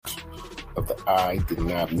of the I Did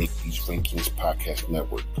Not Make These Rankings podcast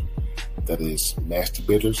network. That is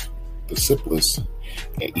Masturbators, The Simplest,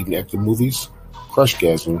 and Even After Movies,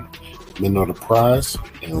 Crushgasm, Men Are the Prize,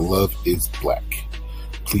 and Love is Black.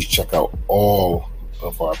 Please check out all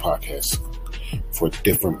of our podcasts for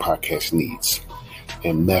different podcast needs.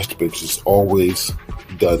 And Masturbators is always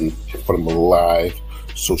done in front of a live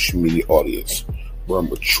social media audience. We're a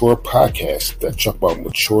mature podcast that talk about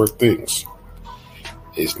mature things.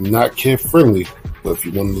 It's not kid-friendly, but if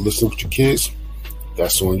you want to listen with your kids,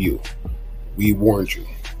 that's on you. We warned you.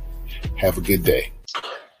 Have a good day.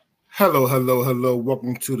 Hello.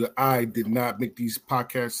 Welcome to the I Did Not Make These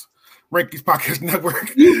Podcasts, Rankings Podcast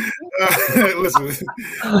Network. Listen,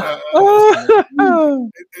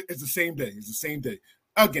 it's the same day.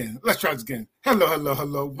 Again, let's try this again.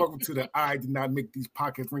 Hello. Welcome to the I Did Not Make These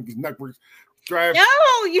Podcasts, Rankings Network. Draft.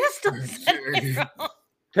 No, you still said it wrong.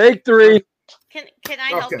 Take three. Can I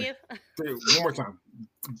help you? One more time.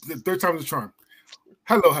 The third time is the charm.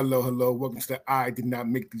 Hello. Welcome to the I Did Not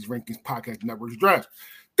Make These Rankings Podcast Network Draft.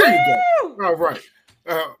 There you go. All right.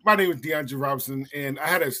 My name is DeAndre Robinson, and I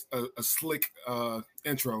had a slick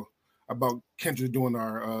intro about Kendra doing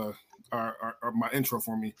our my intro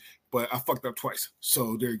for me, but I fucked up twice.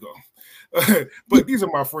 So there you go. But these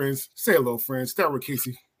are my friends. Say hello, friends. Start with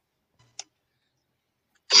Casey.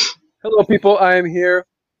 Hello, people. I am here.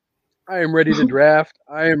 I am ready to draft.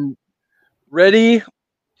 I am ready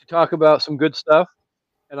to talk about some good stuff,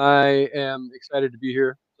 and I am excited to be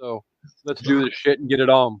here. So let's do this shit and get it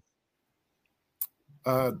on.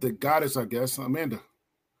 The goddess, I guess, Amanda.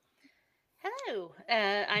 Hello,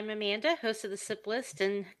 I'm Amanda, host of The Sip List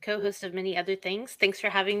and co-host of many other things. Thanks for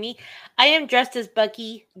having me. I am dressed as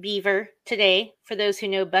Bucky Beaver today. For those who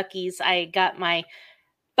know Bucky's, I got my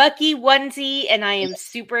Bucky onesie, and I am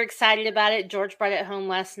super excited about it. George brought it home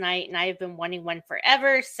last night, and I have been wanting one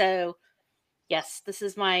forever. So, yes, this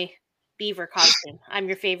is my beaver costume. I'm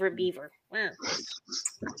your favorite beaver.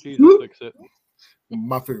 Jesus, fix it.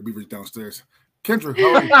 My favorite beaver is downstairs. Kendra,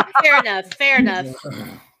 how are you? Fair enough.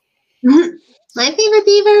 My favorite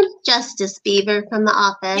beaver, Justice Beaver from The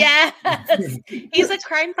Office. Yes, he's a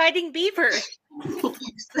crime-fighting beaver.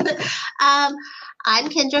 I'm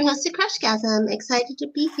Kendra, host of Crushgasm. Excited to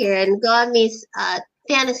be here and go on these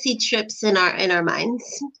fantasy trips in our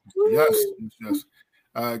minds. Yes.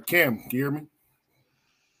 Cam, can you hear me?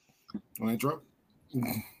 Want to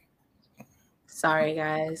intro? Sorry,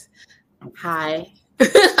 guys. Hi.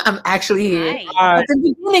 I'm actually here Hi. at the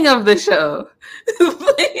beginning of the show.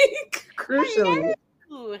 Crucially.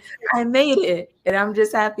 I made it, and I'm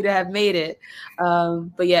just happy to have made it.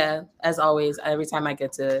 But yeah, as always, every time I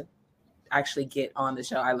get to actually get on the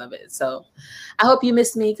show, I love it. So I hope you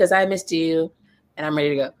missed me because I missed you, and I'm ready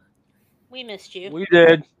to go. We missed you. We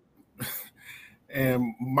did.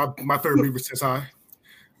 And my third beaver says hi.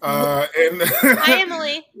 And Hi,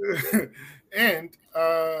 Emily. And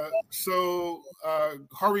so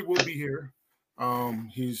Harvey will be here.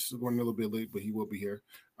 He's running a little bit late, but he will be here.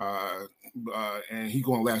 And he's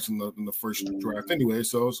going last in the first draft anyway.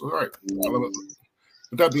 So all right.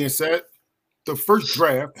 With that being said, the first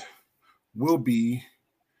draft will be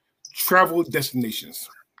travel destinations.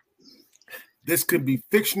 This could be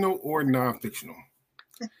fictional or non-fictional.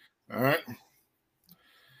 All right.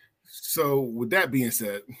 So with that being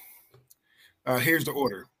said, here's the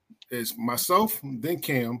order. It's myself, then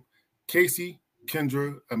Cam, Casey,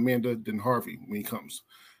 Kendra, Amanda, then Harvey when he comes.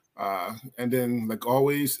 And then, like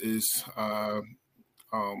always, is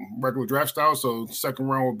regular draft style. So second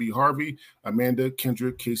round will be Harvey, Amanda,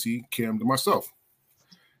 Kendra, Casey, Cam, then myself.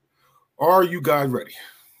 Are you guys ready?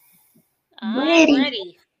 I'm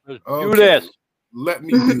ready. Let's do this. Let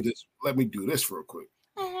me do this. Let me do this real quick.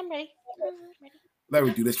 Oh, I'm ready. Let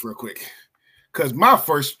me do this real quick. Because my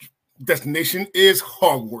first destination is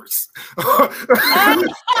Hogwarts.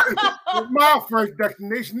 My first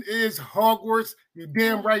destination is Hogwarts. You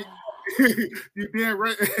damn right. You damn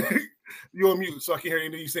right. You're on mute, so I can't hear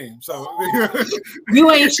anything you're saying. So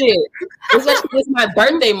You ain't shit. It's my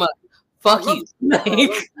birthday month. Fuck you.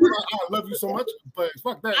 I love you so much, but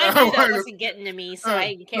fuck that. I knew that wasn't getting to me, so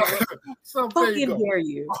I didn't care. So there you Fucking go. dare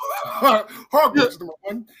you. Hogwarts number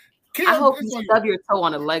one. Cam, I hope you it's on stub your toe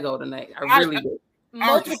on a Lego tonight. I really do.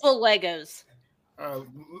 Multiple Legos.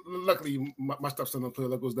 Luckily, my stuff doesn't play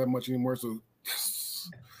Legos that much anymore. So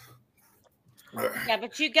Yeah,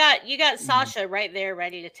 but you got Sasha right there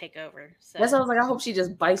ready to take over. So That's why I was like, I hope she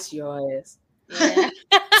just bites your ass. yeah.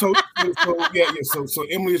 So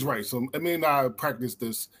Emily is right. So Emily and I practiced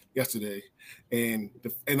this yesterday, and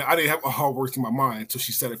I didn't have a hard words in my mind until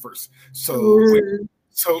she said it first. So Emily,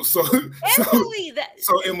 that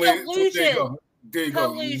so Emily, so there you go. There you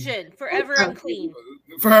go. Collusion, forever unclean.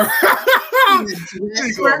 There Dress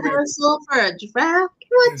you go, man. rehearsal for a draft.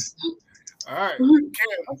 What? All right, Mhm. Cam,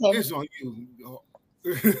 Okay. it's on you.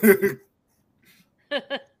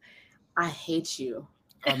 I hate you.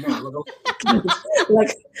 I know.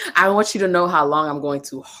 Like, I want you to know how long I'm going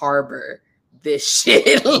to harbor this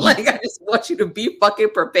shit. Like, I just want you to be fucking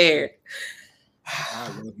prepared. I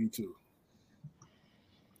love you too.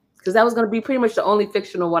 Because that was going to be pretty much the only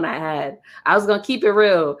fictional one I had. I was going to keep it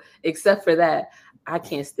real, except for that. I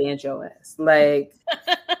can't stand your ass. Like,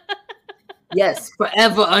 yes,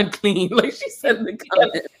 forever unclean. Like she said in the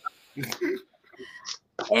comments.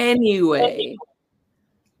 Anyway,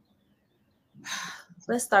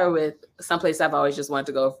 let's start with someplace I've always just wanted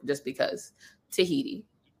to go just because. Tahiti.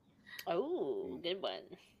 Oh, good one.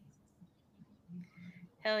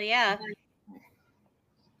 Hell yeah.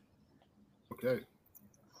 Okay.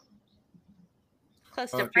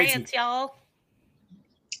 Close to Casey. France, y'all.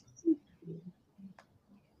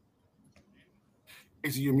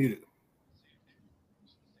 Casey, you're muted.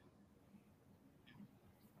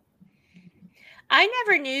 I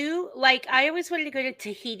never knew, like, I always wanted to go to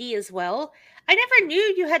Tahiti as well. I never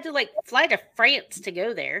knew you had to, like, fly to France to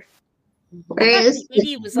go there. I Where thought is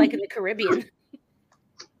Tahiti was, like, in the Caribbean.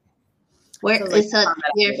 where Sounds is like that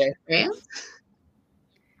near France?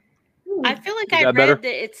 I feel like Is I that read better?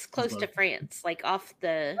 that it's close to better. France, like, off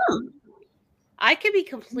the... Hmm. I could be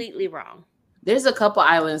completely wrong. There's a couple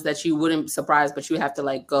islands that you wouldn't be surprised, but you have to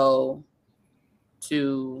like go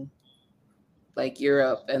to like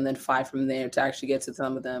Europe and then fly from there to actually get to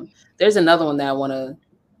some of them. There's another one that I want to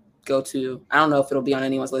go to. I don't know if it'll be on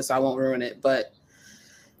anyone's list, so I won't ruin it. But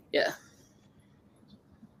yeah.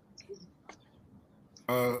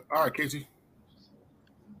 All right, Casey.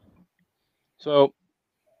 So,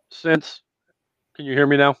 can you hear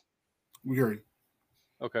me now? We hear you.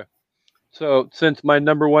 Okay. So, since my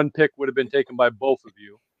number one pick would have been taken by both of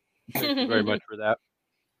you, thank you very much for that.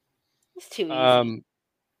 It's too easy.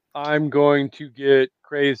 I'm going to get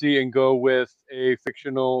crazy and go with a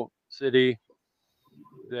fictional city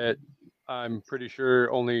that I'm pretty sure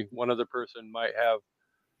only one other person might have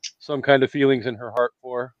some kind of feelings in her heart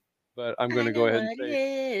for. But I'm going to go ahead and what it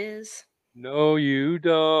say, is. no, you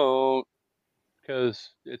don't,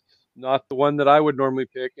 because it's not the one that I would normally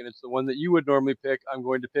pick, and it's the one that you would normally pick. I'm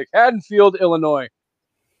going to pick Haddonfield, Illinois.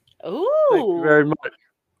 Ooh. Thank you very much.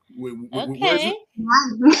 Where is Okay.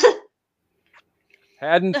 it?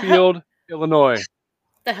 Haddonfield, Illinois.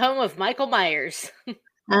 The home of Michael Myers.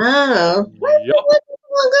 Oh, why Yup. would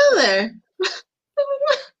people go there?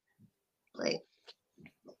 Like,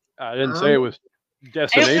 I didn't say it was I don't want to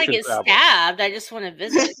destination get travel. stabbed. I just want to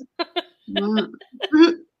visit. mm.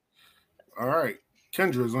 All right,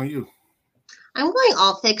 Kendra is on you. I'm going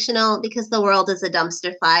all fictional because the world is a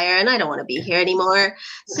dumpster fire and I don't want to be here anymore.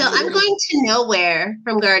 So I'm going to Nowhere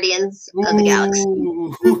from Guardians of the Galaxy.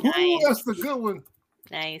 Ooh, Nice. that's the good one.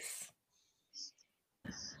 Nice.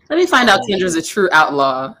 Let me find out Kendra's a true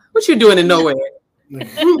outlaw. What you doing in Nowhere?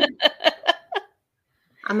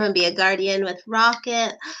 I'm going to be a guardian with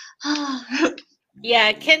Rocket.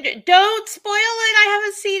 Yeah, Kendra, don't spoil it. I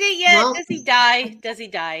haven't seen it yet. Nope. Does he die? Does he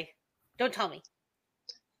die? Don't tell me.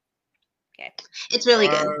 Okay. It's really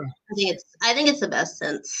good. I think it's the best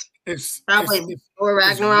since It's probably Thor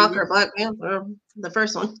Ragnarok or Black Panther, the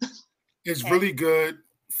first one. It's Okay. really good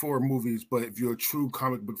for movies, but if you're a true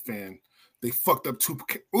comic book fan, they fucked up two.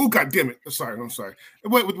 Oh, God damn it! I'm sorry.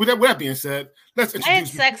 With that being said, let's I had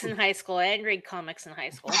introduce. sex in high school. I didn't read comics in high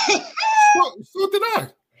school. So did I.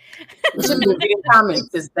 Reading comics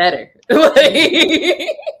is better.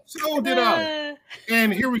 So did I.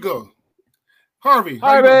 And here we go. Harvey.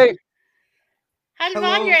 how you Harvey. doing? Hi, Hello.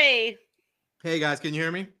 Andre. Hey guys, can you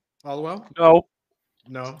hear me? All well? No.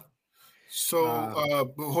 No. So,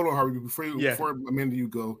 but hold on, Harvey. Before Amanda, you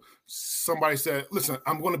go. Somebody said, "Listen,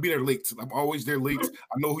 I'm going to be there late. I'm always there late.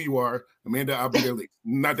 I know who you are, Amanda. I'll be there late.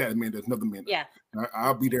 Not that Amanda, another Amanda. Yeah.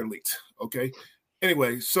 I'll be there late. Okay.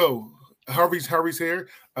 Anyway, so Harvey's here.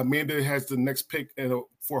 Amanda has the next pick, and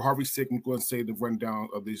for Harvey's sake, I'm going to say the rundown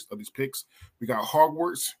of these picks. We got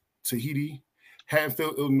Hogwarts, Tahiti,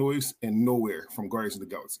 Haddonfield, Illinois, and Nowhere from Guardians of the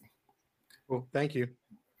Galaxy. Cool. Thank you.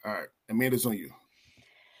 All right, Amanda's on you.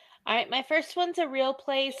 All right, my first one's a real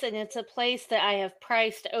place, and it's a place that I have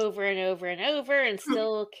priced over and over and over and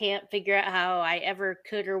still can't figure out how I ever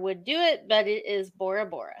could or would do it, but it is Bora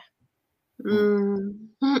Bora. Mm.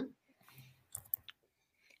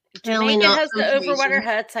 Apparently Jamaica not has the from overwater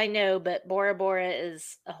Asia. huts, I know, but Bora Bora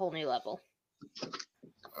is a whole new level.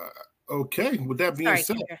 Okay, with that being Sorry,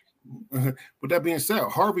 said,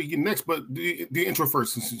 Kendra. Harvey, you're next, but do the intro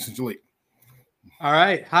first since you're late. All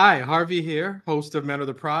right. Hi, Harvey here, host of Men of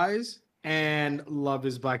the Prize and Love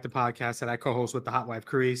is Black, the podcast that I co-host with the Hot Wife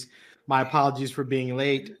Carice. My apologies for being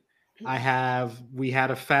late. We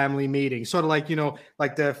had a family meeting, sort of like,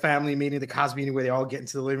 like the family meeting, the Cosby meeting where they all get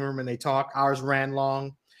into the living room and they talk. Ours ran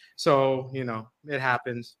long. So, it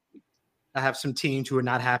happens. I have some teens who are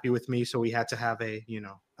not happy with me. So we had to have a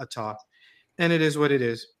talk, and it is what it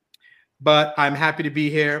is. But I'm happy to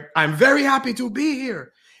be here. I'm very happy to be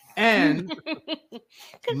here. And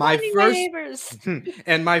my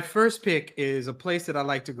first pick is a place that I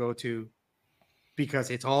like to go to because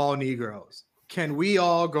it's all Negroes. Can we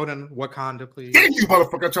all go to Wakanda, please? Damn you,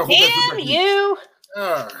 motherfucker! Damn you!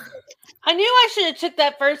 I knew I should have took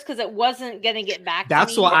that first because it wasn't going to get back to me.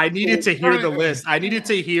 That's why I needed to hear the list. I needed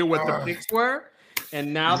to hear what the picks were.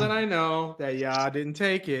 And now that I know that y'all didn't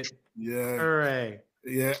take it, yeah, hooray.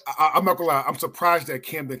 Yeah, I'm not gonna lie. I'm surprised that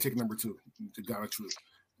Cam didn't take number 2. To God of truth.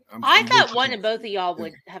 I thought one of both of y'all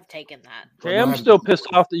would have taken that. Cam's still pissed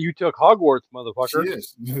off that you took Hogwarts, motherfucker. She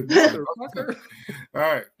is. All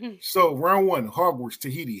right. So round 1, Hogwarts,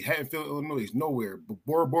 Tahiti, Haddonfield, Illinois, nowhere.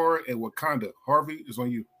 Bora Bora and Wakanda. Harvey is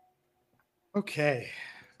on you. Okay.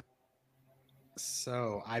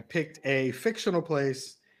 So I picked a fictional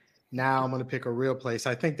place. Now I'm going to pick a real place.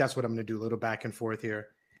 I think that's what I'm going to do, a little back and forth here.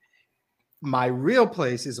 My real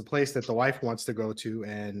place is a place that the wife wants to go to,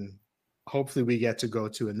 and hopefully we get to go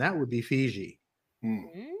to, and that would be Fiji.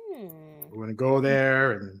 We're going to go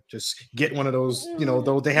there and just get one of those,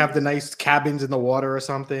 though they have the nice cabins in the water or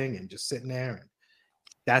something, and just sitting there. And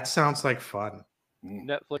that sounds like fun.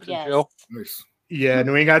 Netflix and chill. Nice. Yeah,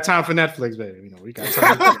 no, we ain't got time for Netflix, baby. We got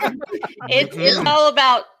time. It's all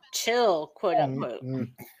about chill, quote unquote.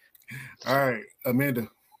 All right, Amanda.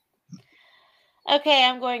 Okay,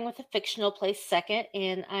 I'm going with a fictional place second,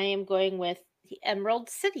 and I am going with the Emerald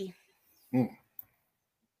City.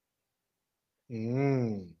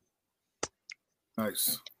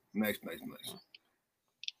 Nice.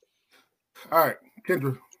 All right,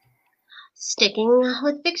 Kendra. Sticking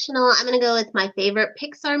with fictional, I'm going to go with my favorite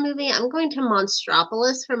Pixar movie. I'm going to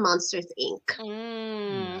Monstropolis from Monsters, Inc.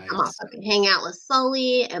 Nice. I'm also going to hang out with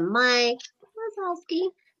Sully and Mike Wazowski.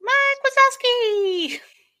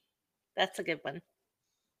 That's a good one.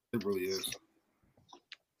 It really is.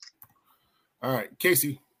 All right,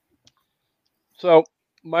 Casey. So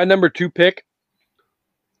my number 2 pick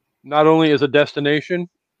not only is a destination,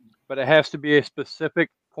 but it has to be a specific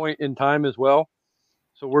point in time as well.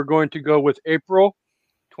 So we're going to go with April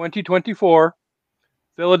 2024,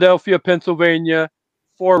 Philadelphia, Pennsylvania,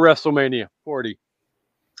 for WrestleMania 40.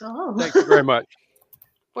 Oh. Thank you very much.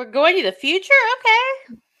 We're going to the future?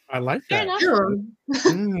 Okay. I like Fair that.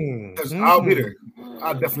 Because I'll be there.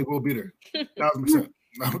 I definitely will be there. 1,000%.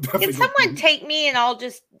 Can someone take me and I'll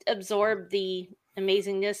just absorb the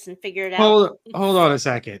amazingness and figure it out? Hold on a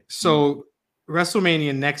second. So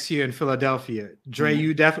WrestleMania next year in Philadelphia, Dre,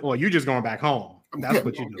 you just going back home. That's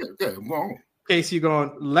what you do. Yeah, I'm going home. Casey,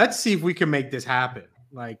 going, let's see if we can make this happen.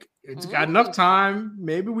 Like, it's got enough time.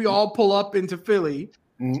 Maybe we all pull up into Philly,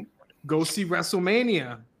 go see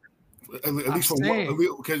WrestleMania. At least for one,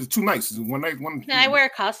 because it's 2 nights. One night, one. Can I wear a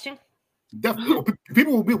costume? Definitely.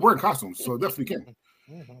 People will be wearing costumes, so definitely can.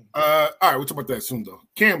 All right, we'll talk about that soon, though.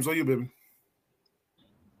 Cam's on you, baby.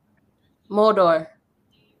 Mordor.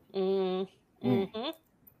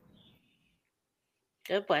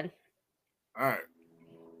 Good one. All right.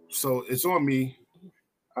 So it's on me.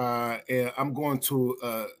 And I'm going to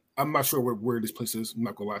I'm not sure where this place is. I'm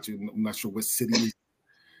not gonna lie to you. I'm not sure what city it is.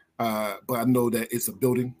 But I know that it's a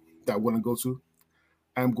building that I want to go to.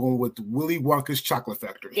 I'm going with Willy Wonka's Chocolate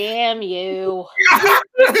Factory. Damn you.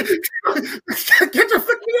 Get your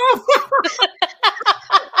fucking off.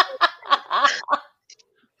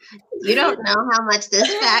 You don't know how much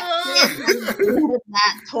this factory is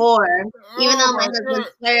that tour. Even though my husband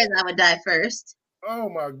swears I would die first. Oh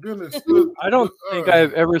my goodness. I don't think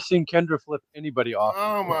I've ever seen Kendra flip anybody off.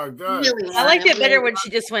 Oh my God. Really, I liked it better when she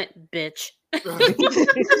just went, bitch.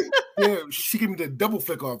 Yeah, she gave me the double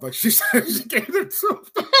flick off. Like she said, she gave it to.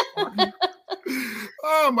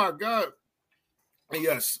 Oh my God. And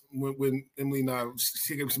yes, when Emily and I,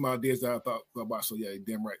 she gave me some ideas that I thought about. So yeah,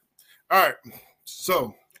 damn right. All right.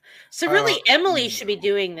 So really, Emily should be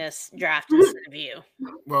doing this draft instead of you.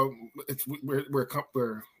 Well,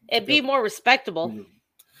 we're It'd be more respectable.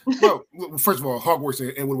 Well, first of all, Hogwarts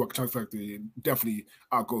and Willy Wonka Chocolate Factory, definitely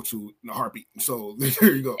I'll go to in a heartbeat. So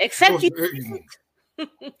there you go. Except you.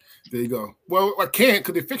 There you go. Well, I can't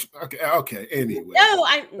because they fix. Okay. Anyway. No,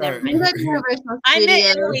 never mind. I'm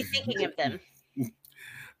not really thinking of them.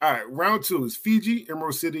 All right. Round 2 is Fiji,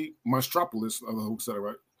 Emerald City, Monstropolis. I hope I said it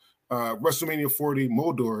right. WrestleMania 40,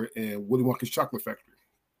 Moldor, and Willy Wonka's Chocolate Factory.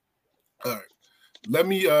 All right, let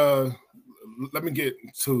me get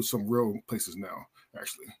to some real places now.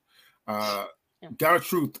 Actually, down the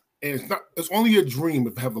truth, and it's only a dream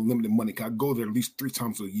if I have a limited money. I go there at least 3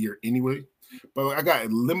 times a year anyway. But I got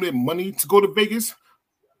limited money to go to Vegas.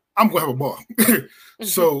 I'm gonna have a ball.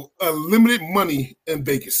 So limited money in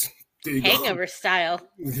Vegas. There you Hangover style.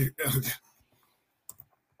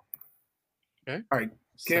 Okay. All right,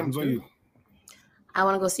 Cam's on you. I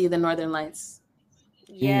want to go see the Northern Lights.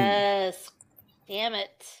 Yes. Damn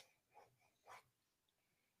it.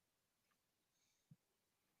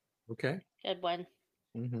 Okay. Good one.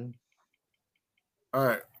 All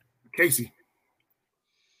right, Casey.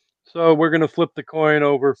 So we're gonna flip the coin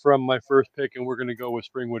over from my first pick, and we're gonna go with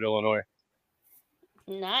Springwood, Illinois.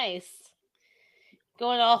 Nice.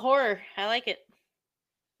 Going all horror. I like it.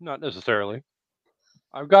 Not necessarily.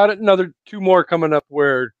 I've got another 2 more coming up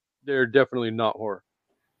where they're definitely not horror.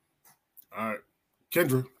 All right,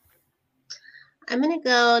 Kendra. I'm going to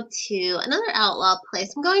go to another outlaw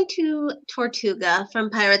place. I'm going to Tortuga from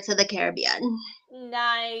Pirates of the Caribbean.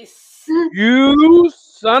 Nice. You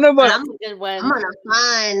son of a... That's a good one. I'm going to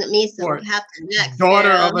find me some Captain Jack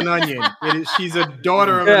Daughter Sparrow. of an onion. She's a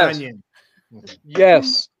daughter of an onion.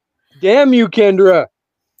 Yes. Damn you, Kendra.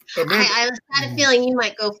 I had a feeling you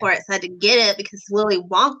might go for it, so I had to get it because Willy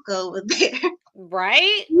Wonka was there.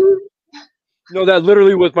 Right? No, that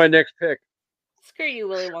literally was my next pick. Screw you,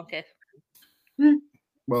 Willy Wonka.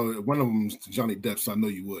 Well, one of them is Johnny Depp, so I know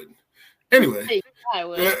you would. Anyway. Hey, I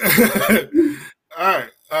would. All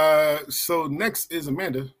right. So next is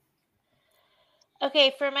Amanda.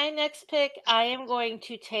 Okay, for my next pick, I am going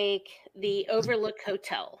to take the Overlook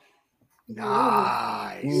Hotel.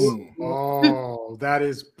 Nice. Oh, that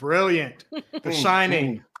is brilliant. The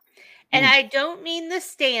Shining. And I don't mean the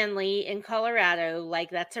Stanley in Colorado, like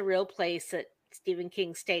that's a real place that Stephen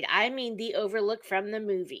King stayed. I mean the Overlook from the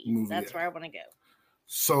movie. That's where I want to go.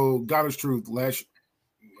 So, God is truth. Last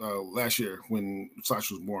year when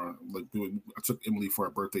Sasha was born, like I took Emily for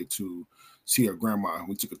her birthday to see her grandma.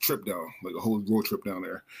 We took a trip down, like a whole road trip down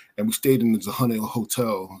there, and we stayed in the Zahana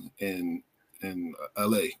Hotel in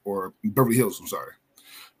LA or Beverly Hills. I'm sorry,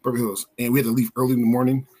 Beverly Hills, and we had to leave early in the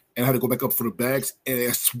morning. And I had to go back up for the bags, and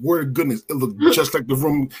I swear to goodness, it looked just like the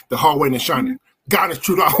room, the hallway in The Shining. God is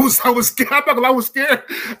true. I was scared. I was scared.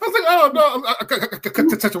 I was like, oh no, I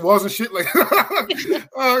could touch the walls and shit. Like,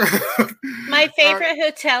 my favorite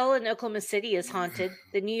hotel in Oklahoma City is haunted.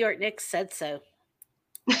 The New York Knicks said so.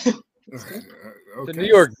 Okay. The New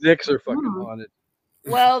York Knicks are fucking haunted.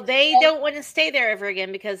 Well, they don't want to stay there ever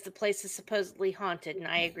again because the place is supposedly haunted, and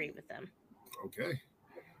I agree with them. Okay,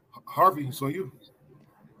 Harvey, so you.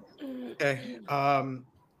 Okay.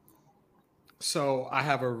 So I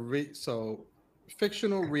have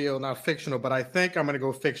fictional, real, not fictional, but I think I'm going to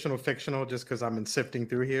go fictional, just because I'm sifting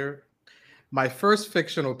through here. My first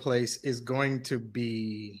fictional place is going to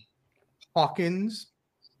be Hawkins,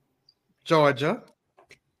 Georgia.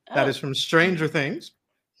 That is from Stranger Things.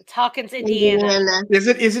 It's Hawkins, Indiana.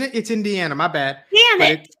 Isn't it? It's Indiana. My bad. Damn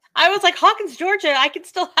it. I was like, Hawkins, Georgia. I can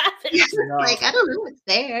still have it. Like, I don't know what's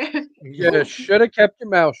there. You should have kept your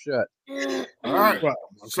mouth shut. All right. Well,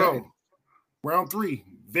 okay. So, round 3,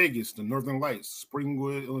 Vegas, the Northern Lights,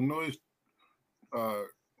 Springwood, Illinois.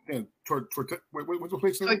 What's the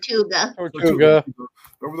place? Tortuga.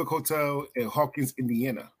 Overlook Hotel in Hawkins,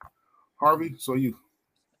 Indiana. Harvey, so you.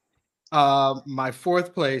 My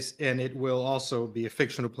fourth place, and it will also be a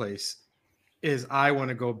fictional place, is I want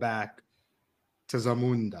to go back to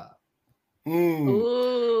Zamunda.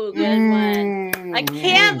 Ooh, good one. I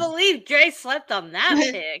can't believe Dre slept on that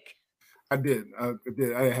pick. I did. I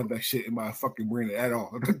didn't have that shit in my fucking brain at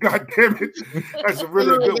all. God damn it. That's a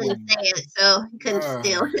really good one. Say it, so you couldn't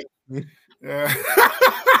steal it. Yeah.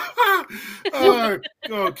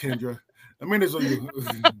 Go, Kendra. I mean, it's on you.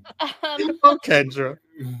 Kendra.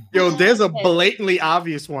 Yo, there's a blatantly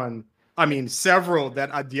obvious one. I mean, several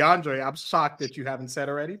that DeAndre, I'm shocked that you haven't said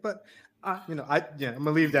already, but I'm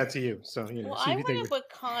gonna leave that to you. So Well, I went to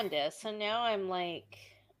Wakanda, so now I'm like,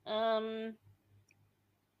 I'm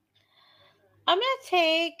gonna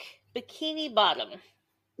take Bikini Bottom.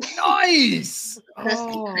 Nice. Are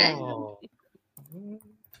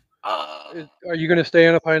you gonna stay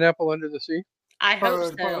on a pineapple under the sea? I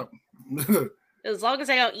hope so. As long as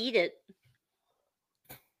I don't eat it.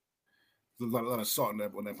 There's a lot of salt in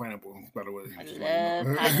that on that pineapple, by the way. I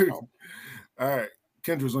love pineapple. All right,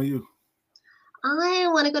 Kendra's on you. I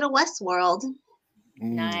want to go to Westworld.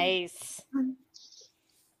 Nice.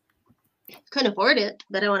 Couldn't afford it,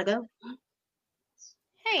 but I want to go.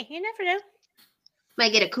 Hey, you never know.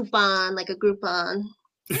 Might get a coupon, like a Groupon.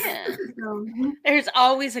 Yeah. There's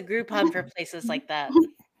always a Groupon for places like that.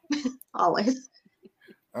 Always.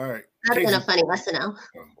 All right. That's been a funny lesson now.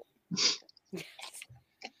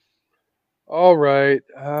 All right.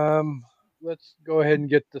 Let's go ahead and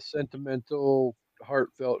get the sentimental,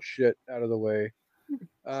 heartfelt shit out of the way.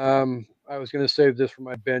 I was going to save this for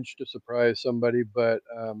my bench to surprise somebody, but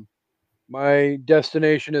my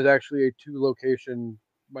destination is actually a 2-location.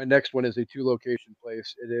 My next one is a 2-location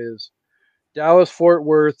place. It is Dallas, Fort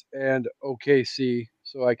Worth, and OKC,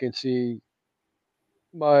 so I can see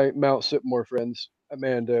my Mount Sipmore friends,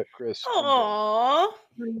 Amanda, Chris. and Jen. Aww.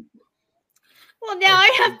 Well, now I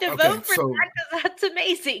have to vote for so- that because that's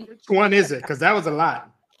amazing. Which one is it? Because that was a lot.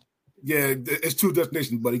 Yeah, it's 2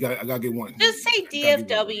 destinations, but I gotta get one. Just say I gotta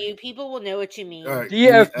get one. DFW. People will know what you mean. All right.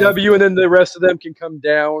 DFW, and then the rest of them can come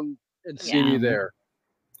down and see Yeah. me there.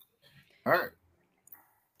 All right.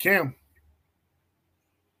 Cam.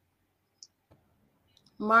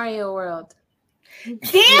 Mario World.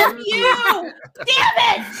 Damn you!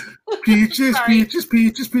 Damn it! Peaches, Sorry. peaches,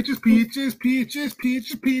 peaches, peaches, peaches, peaches,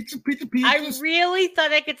 peaches, peaches, peaches, I peaches. really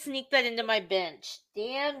thought I could sneak that into my bench.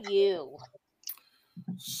 Damn you.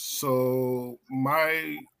 So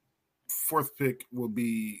my 4th pick will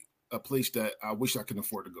be a place that I wish I could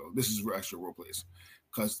afford to go. This is actually a real place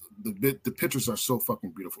because the pictures are so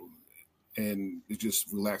fucking beautiful, and it's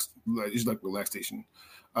just relaxed. It's like relaxation.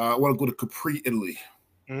 I want to go to Capri, Italy.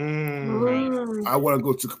 I want to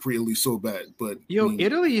go to Capri, Italy so bad, but Yo, I mean,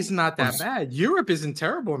 Italy is not that bad. Europe isn't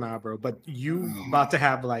terrible now, bro. But you about to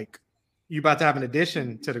have an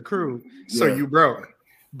addition to the crew, so Yeah. you broke.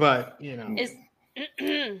 But you know, Is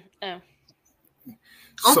oh.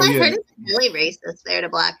 Also, So, I've yeah. heard it's really racist there to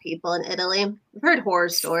Black people in Italy. I've heard horror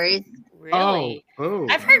stories. Really? oh,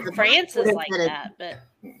 I've heard France is What like is it? that, but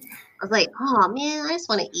I was like, oh man, I just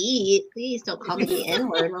want to eat. Please don't call me the N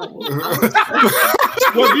word.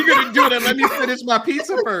 well, you're gonna do it. Let me finish my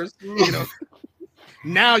pizza first. You know.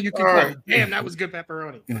 Now you can All call right. it. Damn, that was good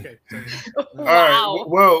pepperoni. Okay. All right.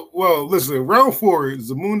 Well, listen. Round 4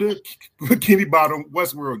 is Zamunda, Bikini Bottom,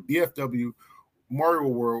 Westworld, DFW, Mario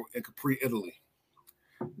World, and Capri, Italy.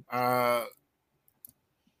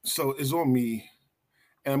 So it's on me,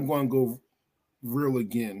 and I'm going to go real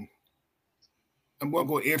again. I'm going to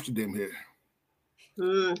go Amsterdam here.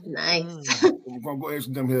 Nice. I'm going to go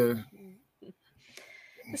Amsterdam here.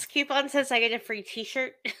 this coupon says I get a free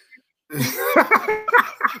T-shirt.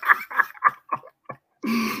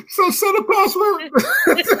 So set a password.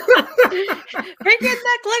 Bring in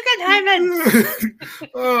that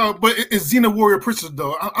Hyman. But it's Xena Warrior Princess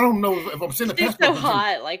though. I don't know if I'm saying the She's password. so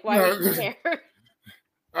hot. Like, why would you care?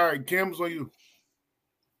 All right, Cam's on you.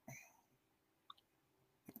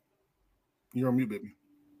 You're on mute, baby.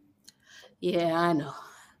 Yeah, I know.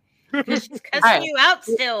 She's cussing right. you out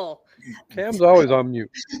still. Cam's always on mute.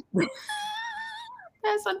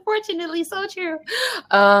 That's unfortunately so true.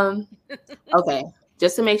 Okay,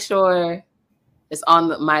 just to make sure it's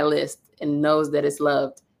on my list and knows that it's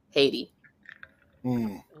loved, Haiti.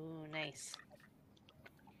 Ooh, nice.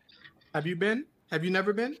 Have you been? Have you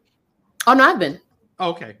never been? Oh no, I've been. Oh,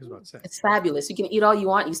 okay, I was about to say. It's fabulous. You can eat all you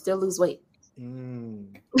want, you still lose weight. Wait a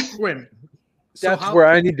minute. So That's how- where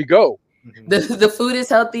I need to go. The food is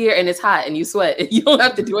healthier and it's hot and you sweat. You don't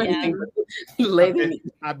have to do anything. but lay there.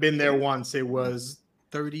 I've been there once. It was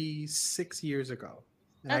 36 years ago.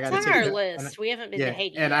 And I That's gotta on our take list. We haven't been to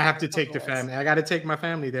Haiti. and yet. I have to It's take on the list. family. I got to take my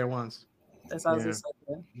family there once. That's how I was Yeah. just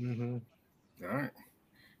like, All right,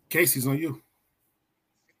 Casey's on you.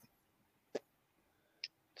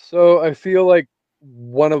 So I feel like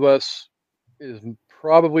one of us is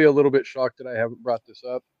probably a little bit shocked that I haven't brought this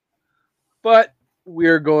up, but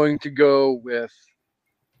we're going to go with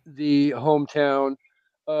the hometown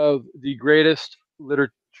of the greatest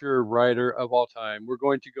literature writer of all time. We're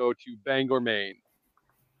going to go to Bangor, Maine.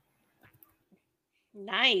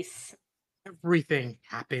 Nice. Everything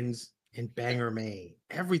happens in Bangor, Maine.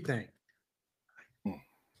 Everything. All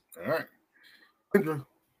right, Kendra.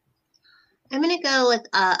 I'm gonna go with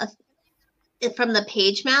from the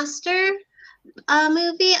Page Master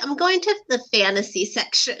movie. I'm going to the fantasy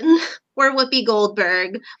section where Whoopi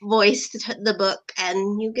Goldberg voiced the book,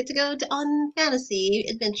 and you get to go on fantasy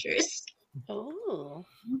adventures. Oh.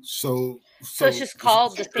 So it's just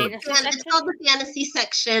called the fantasy And section? it's called the fantasy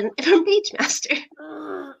section from Page Master.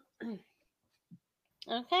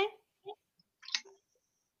 Okay.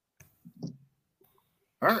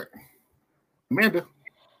 All right, Amanda.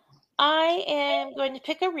 I am going to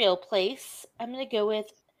pick a real place. I'm going to go with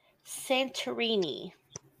Santorini,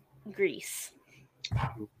 Greece.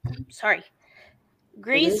 Sorry.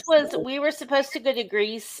 Greece was, we were supposed to go to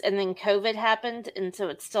Greece and then COVID happened. And so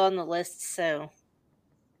it's still on the list. So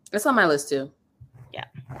It's on my list too. Yeah.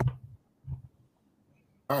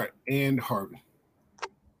 All right, and Harvey.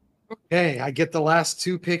 Okay, I get the last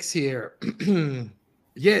two picks here.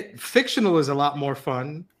 Yet fictional is a lot more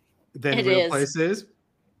fun than It real is. places.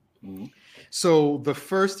 Mhm. So the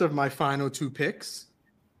first of my final two picks,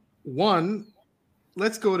 one,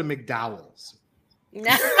 let's go to McDowell's. No.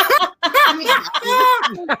 I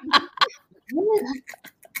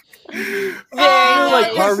feel Very like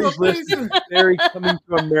nice. Harvey's list is very coming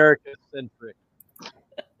to America centric.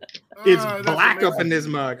 It's That's black amazing. up in this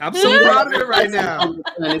mug. I'm so proud of it right now.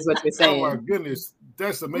 Is what you're Oh my saying. goodness,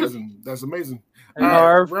 that's amazing. That's amazing. Hey, All right,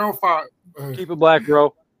 Harv, round 5. keep it black,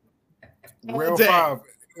 bro. Round Damn. 5.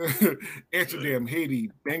 Amsterdam, Haiti,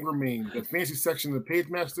 Bangor, Maine. The fancy section of the Page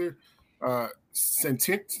Master. What's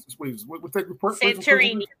that report?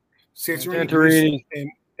 Santorini. Santorini, Santorini. Greece,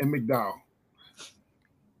 and McDowell.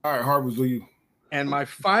 All right, Harvard, do you? And my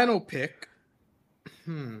final pick,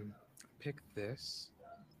 pick this.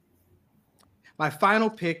 My final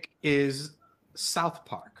pick is South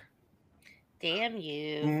Park. Damn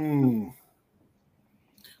you.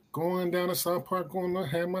 Going down to South Park, going to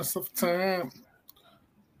have myself time.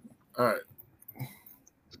 All right.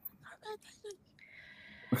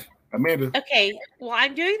 Amanda. Okay, well,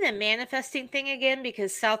 I'm doing the manifesting thing again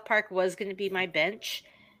because South Park was going to be my bench.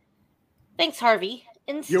 Thanks, Harvey.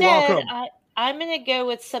 Instead, You're welcome. I'm going to go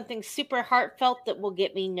with something super heartfelt that will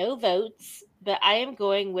get me no votes, but I am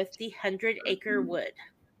going with the 100-Acre Wood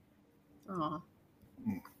Oh,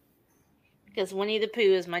 because Winnie the Pooh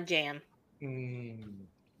is my jam. And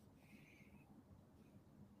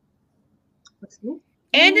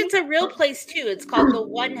it's a real place, too. It's called the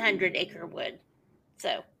 100-Acre Wood.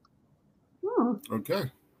 So, Okay.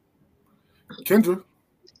 Kendra.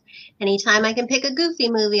 Anytime I can pick a goofy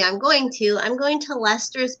movie, I'm going to. I'm going to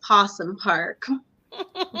Lester's Possum Park.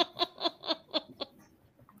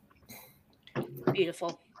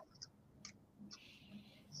 beautiful.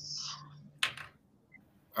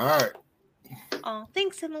 All right. Oh,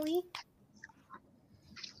 thanks, Emily.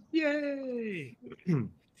 Yay. Hey,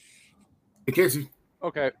 Casey.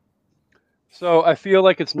 Okay. So I feel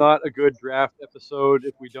like it's not a good draft episode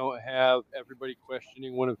if we don't have everybody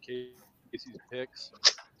questioning one of Casey's picks.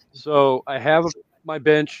 So I have my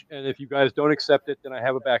bench, and if you guys don't accept it, then I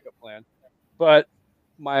have a backup plan. But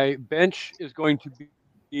my bench is going to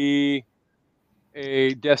be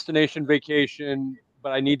a destination vacation,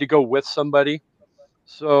 but I need to go with somebody.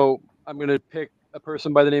 So I'm going to pick a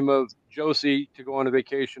person by the name of Josie to go on a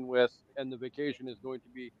vacation with, and the vacation is going to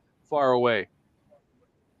be far away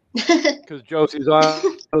because Josie's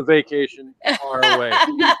on a vacation far away.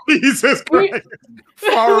 Jesus Christ.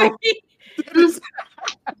 Far away.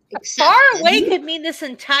 Far away could mean this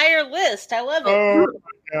entire list. I love it. Oh my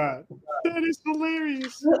God. That is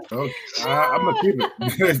hilarious. Okay. I'm going to keep it.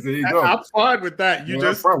 There you go. I'm fine with that. You Yeah,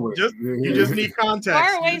 just I'm fine with it. you just need context.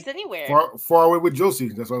 Far away is anywhere. Far away with Josie.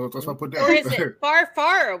 That's why I put that. Or is it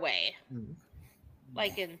far away?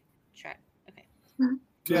 Like in track. Okay.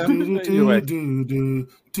 Yeah, Do.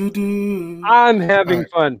 I'm having All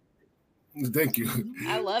right. fun. Thank you.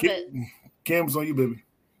 I love it. Cam's on you, baby.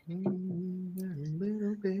 I'm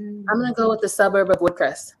gonna go with the suburb of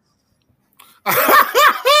Woodcrest.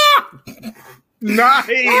 Nice.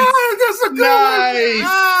 That's a good Nice.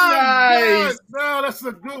 one. Nice. No, that's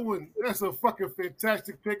a good one. That's a fucking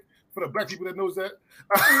fantastic pick for the black people that knows that.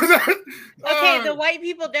 Okay, the white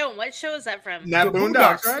people don't. What show is that from? That the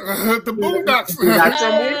Boondocks, right? The Boondocks. That's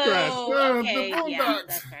on Oh, okay. The Yeah, Boondocks.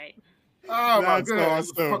 that's right. Oh my That's god,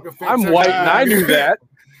 awesome. fucking I'm fantastic. white and I knew that.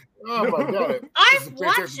 Oh my god, I've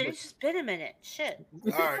watched it. It's just been a minute. Shit.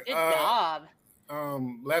 All right, Good job.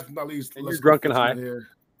 last but not least, And let's you're drunk go and high. fiction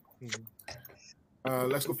here.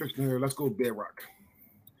 Let's go fiction here. Let's go Bedrock.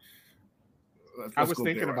 I was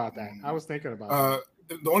thinking about that.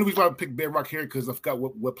 The only reason why I picked Bedrock here because I forgot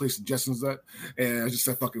what place Justin's at, and I just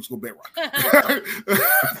said, "Fuck it, let's go Bedrock."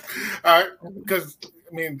 All right, because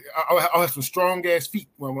I mean, I'll have some strong ass feet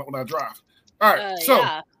when I drive. All right, so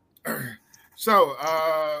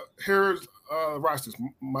here's rosters: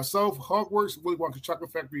 myself, Hogwarts, Willy Wonka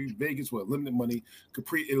Chocolate Factory, Vegas with Limited Money,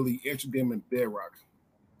 Capri, Italy, Amsterdam, and Bedrock.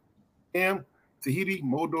 And Tahiti,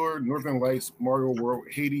 Modor, Northern Lights, Mario World,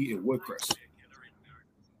 Haiti, and Woodcrest.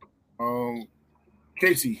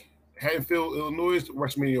 Casey, Haddonfield, Illinois,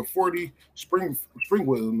 WrestleMania 40,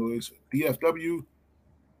 Springwood, Illinois, DFW,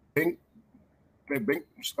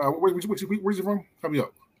 where's it from? Help me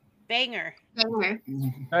up. Banger. Bangor, Maine.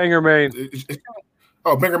 Bangor, Maine.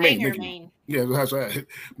 Banger, Thank you. Maine. Yeah, that's right.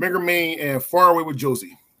 Bangor, Maine, and Far Away with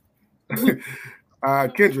Josie.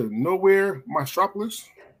 Kendra, Nowhere, Metropolis.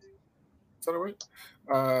 Is that all right?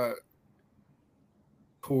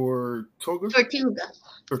 Tortuga,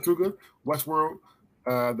 Westworld,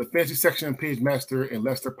 the fancy section, Page Master, and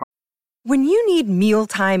Lester. When you need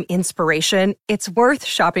mealtime inspiration, it's worth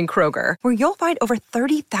shopping Kroger, where you'll find over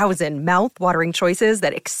 30,000 mouth-watering choices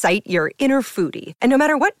that excite your inner foodie. And no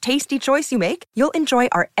matter what tasty choice you make, you'll enjoy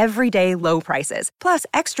our everyday low prices, plus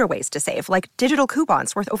extra ways to save, like digital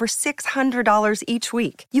coupons worth over $600 each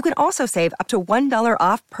week. You can also save up to $1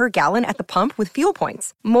 off per gallon at the pump with fuel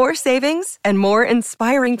points. More savings and more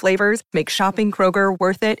inspiring flavors make shopping Kroger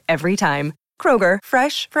worth it every time. Kroger,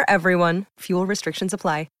 fresh for everyone. Fuel restrictions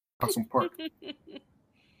apply. Awesome Park.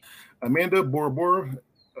 Amanda, Bora Bora,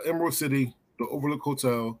 Emerald City, the Overlook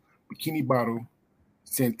Hotel, Bikini Bottom,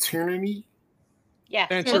 Santorini. Yeah,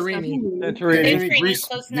 Santorini, Greece.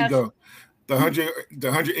 Close There you go. The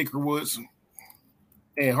 100 Acre Woods,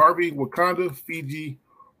 and Harvey, Wakanda, Fiji,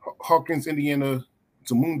 Hawkins, Indiana,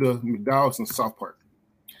 Zamunda, McDowell's, and South Park.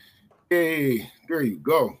 Hey, there you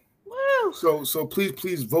go. Woo! So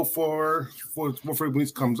please vote for when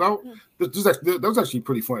this comes out. That was actually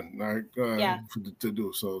pretty fun, to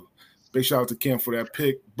do. So big shout out to Cam for that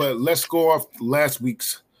pick. But let's go off last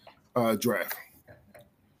week's draft.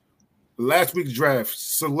 Last week's draft,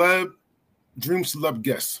 Dream Celeb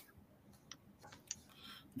Guest.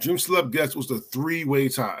 Dream Celeb Guest was a 3-way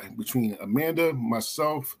tie between Amanda,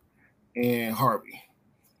 myself, and Harvey.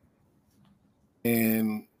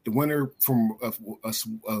 And the winner from a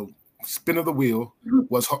spin of the wheel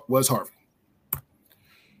was Harvey.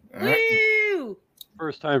 All right. Woo!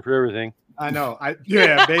 First time for everything. I know.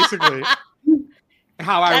 Basically.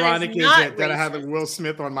 How ironic is it that I have Will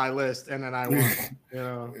Smith on my list and then I won? You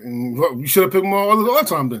know, well, you should have picked him all the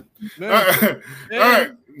time then.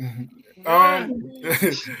 All right.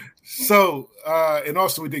 So, and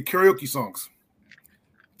also we did karaoke songs.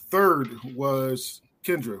 Third was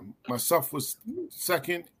Kendra. Myself was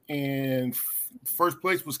second, and first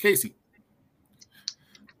place was Casey.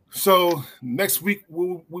 So next week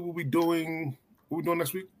we will be doing. What are we doing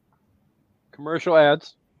next week? Commercial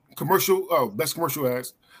ads. Best commercial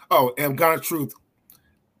ads. Oh, and God of Truth.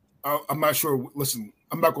 I'm not sure. Listen,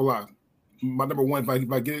 I'm not gonna lie. My number one, if I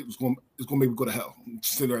get it, it's gonna make me go to hell. I'm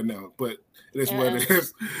just sitting right now, but it is what it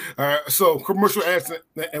is. All right. So commercial ads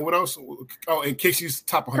and what else? Oh, and Casey's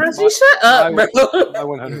top 100. Shut up, bro.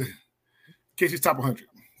 100. Casey's top 100.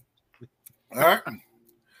 All right.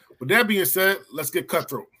 With that being said, let's get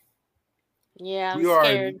cutthroat. Yeah, I'm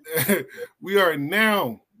scared. We are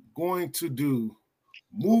now going to do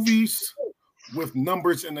movies with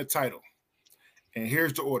numbers in the title. And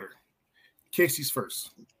here's the order. Casey's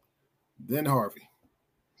first, then Harvey,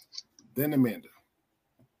 then Amanda,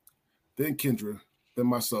 then Kendra, then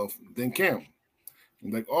myself, then Cam.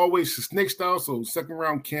 And like always, snake style, so second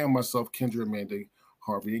round, Cam, myself, Kendra, Amanda,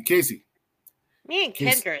 Harvey, and Casey. Me and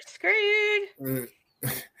Kendra screwed.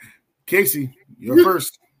 Casey, you're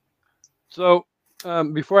first. So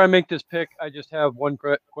before I make this pick, I just have one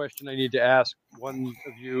question I need to ask one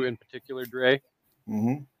of you in particular, Dre.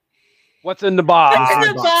 Mm-hmm. What's in the box? What's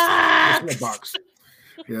in the box? What's in the box?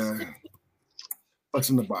 Yeah. What's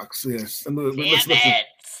in the box? Yes.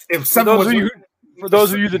 If for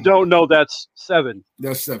those of you that don't know, that's 7.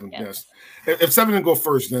 That's 7. Yes. If 7 didn't go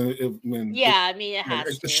first, then it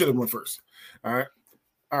has to. It should have went first. All right.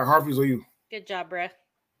 Harvey's on you. Good job, bro.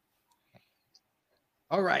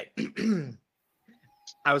 All right.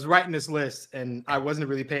 I was writing this list and I wasn't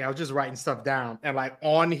really paying. I was just writing stuff down. And like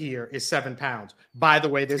on here is 7 pounds. By the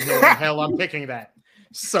way, there's no hell I'm picking that.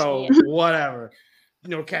 So whatever.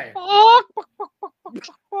 Okay.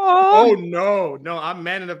 Oh no. I'm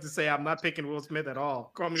man enough to say I'm not picking Will Smith at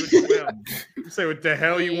all. Call me what you will. Say what the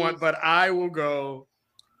hell you want, but I will go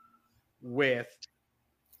with.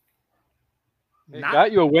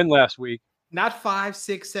 Got you a win last week. Not 5,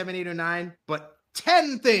 6, 7, 8, or 9, but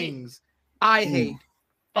 10 things I hate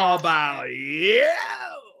about you.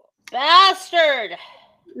 Bastard.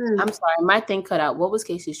 I'm sorry, my thing cut out. What was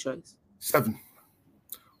Casey's choice? 7.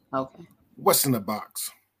 Okay. What's in the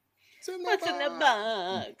box? What's in the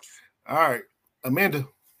box? All right, Amanda.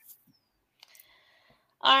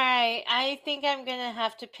 All right, I think I'm gonna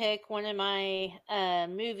have to pick one of my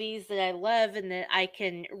movies that I love and that I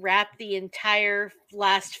can wrap the entire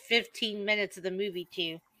last 15 minutes of the movie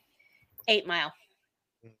to. 8 Mile.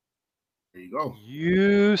 There you go.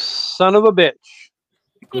 You son of a bitch.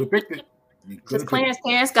 You could have picked it. Because Clarence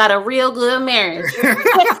parents got a real good marriage.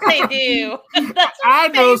 Yes, they do. I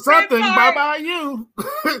know something about you.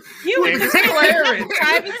 You went to Clarence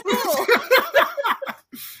private school.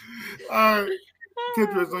 All right.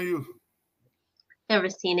 Kendra's on you. Never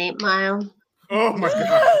seen 8 Mile. Oh my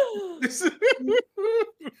God.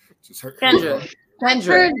 Kendra, Kendra.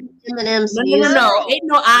 Heard Eminem's No. music. Ain't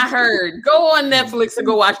no I heard. Go on Netflix and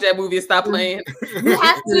go watch that movie and stop playing. You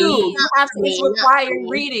have to. You have to. It's required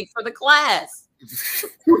reading for the class.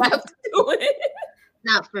 You have to do it.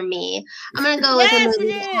 Not for me. I'm gonna go with a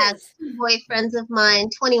movie that has two boyfriends of mine,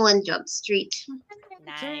 21 Jump Street.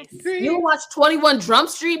 Nice. You'll watch 21 Jump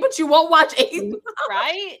Street, but you won't watch 8.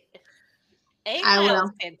 Right? 8 I Mile's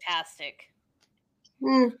will. fantastic.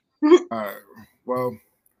 All right. Well,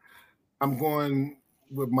 I'm going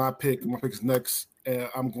with my pick. My pick is next.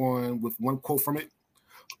 I'm going with one quote from it.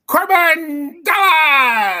 Corbin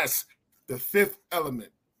Dallas, The Fifth Element.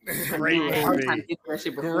 Great movie.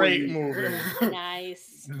 Great movie. movie.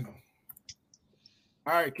 Nice.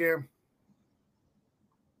 All right, Cam.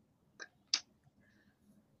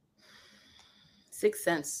 Sixth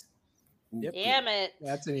Sense. Yep. Damn it.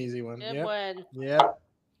 That's an easy one. Good Yep. one. Yep.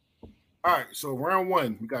 All right, so round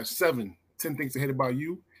one, we got 7, 10 Things to Hate About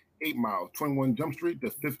You, 8 Mile, 21 Jump Street,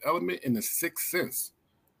 The Fifth Element, and The Sixth Sense.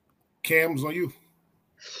 Cam's on you.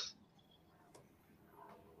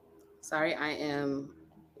 Sorry, I am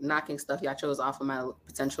knocking stuff y'all chose off of my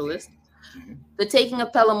potential list. The Taking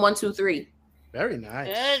of Pelham 1, 2, 3. Very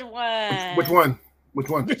nice. Good one. Which one? Which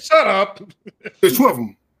one? Shut up. There's 2 of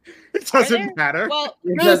them. It doesn't matter. Well,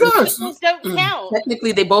 It Yeah, it doesn't- does. those don't count.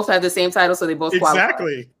 Technically, they both have the same title, so they both qualify.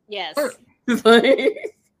 Exactly. Yes.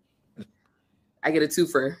 I get a 2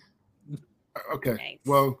 for. Okay. Nice.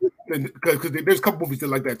 Well, because there's a couple movies that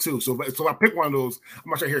like that too. So I pick one of those. I'm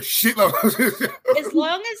not gonna hear shit. As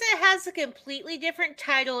long as it has a completely different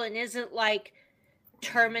title and isn't like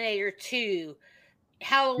Terminator 2,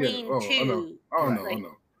 Halloween 2. Oh no. like- Oh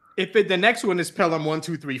no. If the next one is Pelham 1,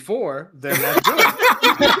 2, 3, 4, then that's good.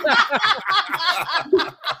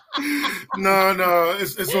 No,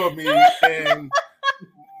 it's on me. And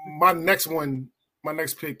my next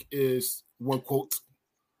pick is one quote.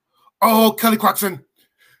 Oh, Kelly Clarkson.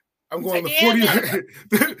 I'm going the 40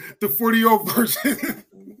 the 40-year-old version.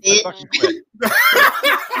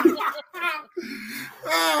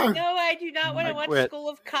 No, I do not want to watch quit. School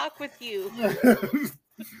of Cock with you.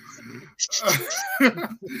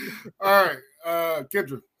 All right,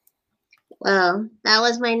 Kendra. Well, that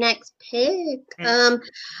was my next pick. I'm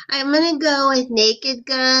gonna go with Naked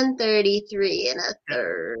Gun 33 and a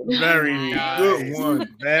third. Very Nice. nice. Good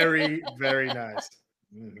one. Very, very nice.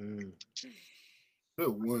 Mm-hmm.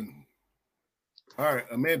 Good one. All right,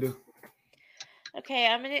 Amanda. Okay,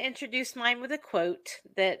 I'm going to introduce mine with a quote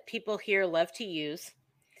that people here love to use.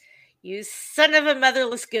 You son of a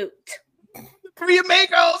motherless goat. Three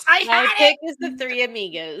Amigos. My pick is the Three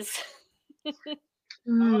Amigos.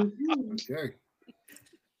 Okay.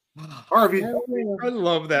 Harvey. I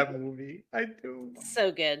love that movie. I do.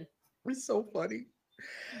 So good. It's so funny.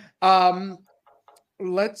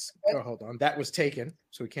 Let's hold on. That was taken,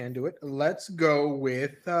 so we can't do it. Let's go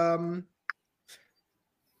with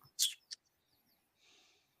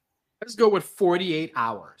let's go with 48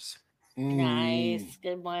 hours. Nice.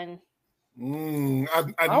 Good one. I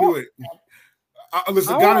knew it.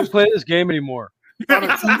 Listen, I don't want to play this game anymore.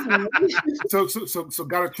 so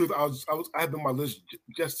God of truth. I had on my list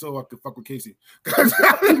just so I could fuck with Casey. but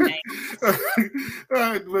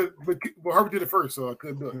Harvey did it first, so I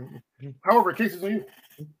couldn't do it. However, Casey's on you.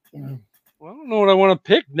 Well, I don't know what I want to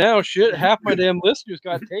pick now. Shit, half my damn listeners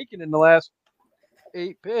got taken in the last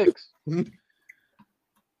 8 picks.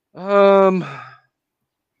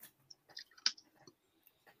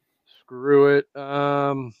 Screw it.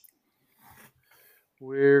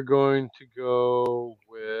 We're going to go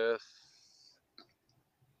with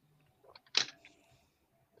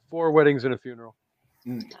 4 Weddings and a Funeral.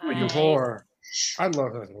 Nice. I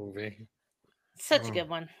love that movie. Such a good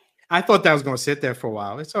one. I thought that was going to sit there for a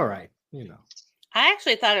while. It's all right, you know. I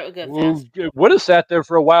actually thought it would go Well, fast. it would have sat there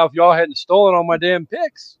for a while if y'all hadn't stolen all my damn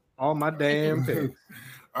picks. All my damn picks.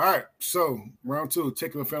 All right, so round 2,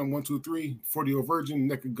 Taking a Family 1, 2, 3, 40-year-old virgin,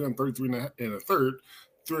 Naked Gun 33 and a third,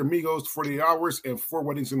 3 Amigos 48 hours, and 4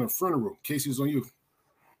 Weddings and a Funeral. Casey's on you.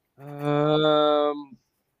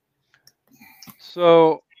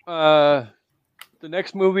 So the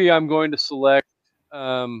next movie I'm going to select,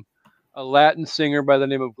 a Latin singer by the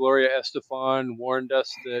name of Gloria Estefan warned us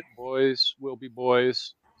that boys will be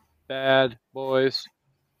boys, bad boys,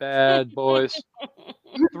 bad boys.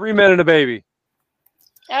 3 Men and a Baby.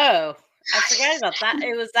 Oh, I forgot about that.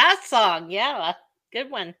 It was that song. Yeah. Good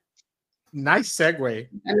one. Nice segue,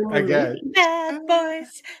 I guess. Bad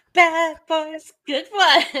boys. Bad boys. Good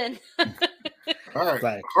one. All right,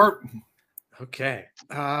 Right. Okay.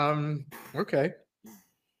 Okay.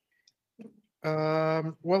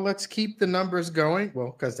 Well, let's keep the numbers going.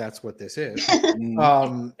 Well, because that's what this is.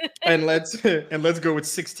 And let's go with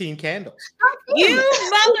 16 Candles. You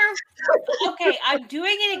mother. Okay, I'm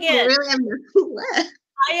doing it again. Really, I'm what?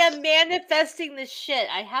 I am manifesting this shit.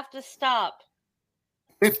 I have to stop.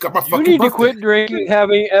 It's got my You fucking need to birthday. quit drinking and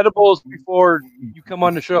having edibles before you come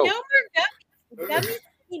on the show. No, we're done. That means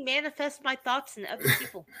I manifest my thoughts in other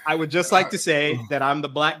people. I would just like to say that I'm the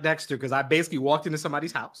Black Dexter because I basically walked into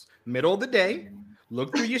somebody's house, middle of the day,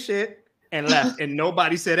 looked through your shit, and left, and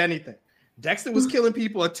nobody said anything. Dexter was killing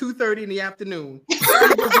people at 2:30 in the afternoon. He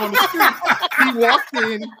was on the street. He walked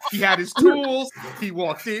in, he had his tools, he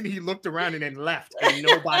walked in, he looked around and then left, and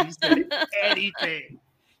nobody said anything.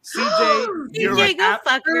 CJ, you're CJ, go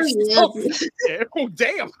fuck yourself. Oh,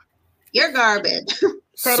 damn. You're garbage.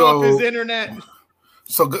 Cut off his internet.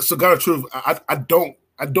 So God of truth, I don't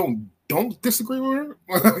disagree with her.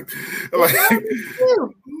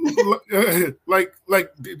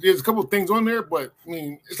 like there's a couple of things on there, but I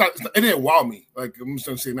mean, it didn't wow me. Like I'm just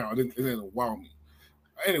gonna say now, it didn't wow me.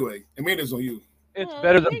 Anyway, Amanda's on you. It's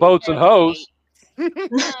better than boats and hoes.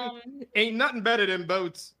 Ain't nothing better than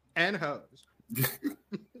boats and hoes.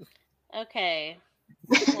 Okay.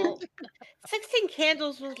 Well, 16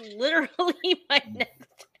 Candles was literally my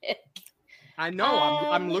next pick. I know.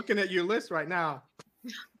 I'm looking at your list right now.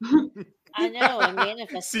 I know. I'm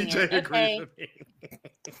manifesting CJ it. agrees Okay. with me.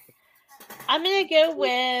 I'm going to go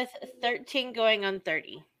with 13 going on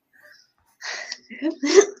 30.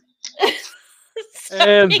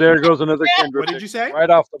 And there goes another Kendra. What did you say? Right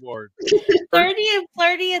off the board. 30 and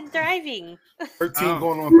flirty and driving. 13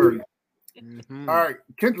 going on 30. Mm-hmm. All right,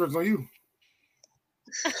 Kendra's on you.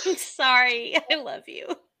 I'm sorry. I love you.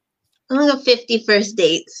 I'm gonna go 50 first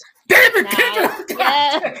dates. Damn it, Nice. Kendra!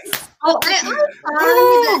 Yes. Oh, I'm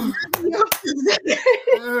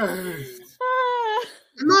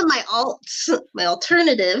I'm on my my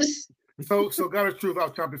alternatives. So God of truth,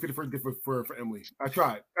 I'll try to 51st date for Emily. I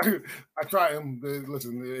tried. I tried.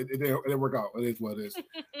 Listen, it didn't work out. It is what it is.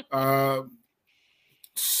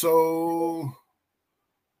 So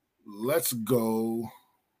let's go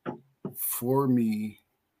for me.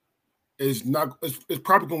 It's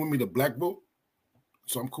probably going to be the black vote.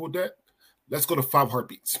 So I'm cool with that. Let's go to 5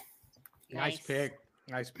 Heartbeats. Nice pick.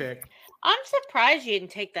 Nice pick. I'm surprised you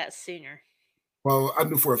didn't take that sooner. Well, I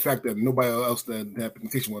knew for a fact that nobody else that had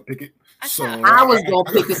presentation would pick it. So I was going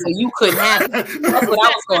to pick it so you couldn't have it. That's what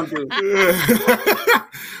I was going to do.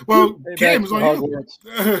 Well, Cam is on you.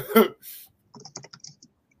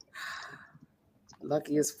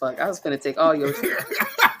 Lucky as fuck. I was going to take all your shit.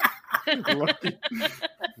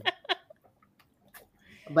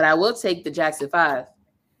 But I will take the Jackson 5.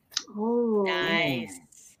 Oh, Nice.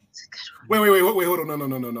 Wait, hold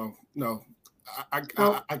on. No. I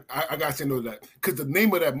gotta say no to that. Because the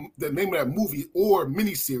name of that movie or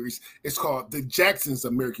miniseries is called The Jacksons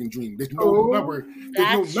American Dream. There's no number.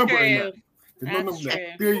 There's no number in that. There's no number in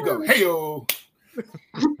that. There you go. Hey-o.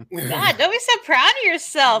 God, don't be so proud of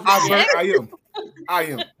yourself. I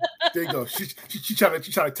am. There you go. She tried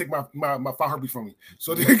to take my 5 Heartbeats from me.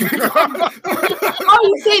 So there you go. Oh,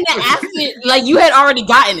 you saying that after, like you had already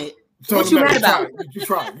gotten it? So what you mad about? You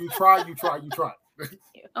tried.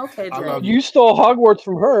 Okay, you stole Hogwarts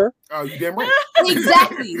from her. Oh, you damn right.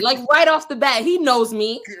 Exactly. Like right off the bat, he knows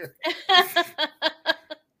me.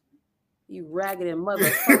 You raggedy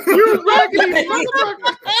motherfucker. You raggedy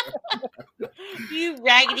motherfucker. You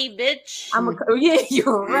raggedy bitch.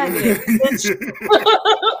 You're raggedy bitch.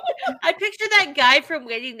 I picture that guy from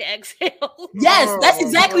Waiting to Exhale. Yes, that's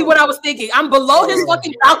exactly what I was thinking. I'm below his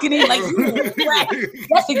fucking balcony, like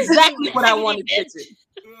that's exactly what I wanted to picture.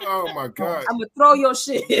 Oh my God. I'm gonna throw your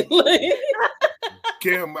shit.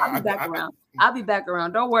 Kim, I'll be back around. I'll be back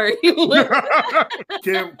around. Don't worry.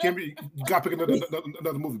 Kim, you gotta pick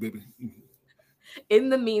another movie, baby. In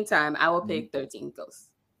the meantime, I will pick 13 Ghosts.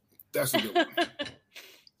 That's a good one.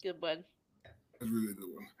 Good one. That's really a good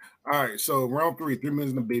one. All right, so round 3, 3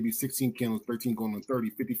 Minutes and a Baby, 16 Candles, 13 Going on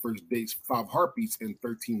 30, 51st Dates, 5 Heartbeats, and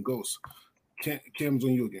 13 Ghosts. Kim's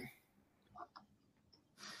on you again.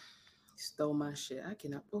 Stole my shit. I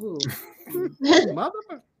cannot. Ooh.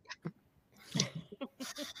 Motherfucker.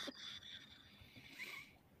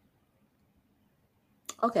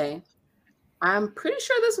 Okay. I'm pretty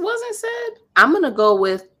sure this wasn't said. I'm going to go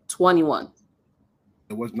with 21.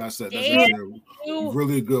 It was not said. That's Damn.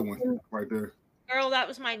 really a good one right there. Girl, that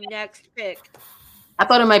was my next pick. I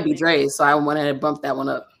thought it might be Dre's, so I went ahead and bumped that one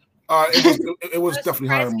up. It was definitely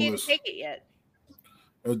higher on my Didn't list. take it yet.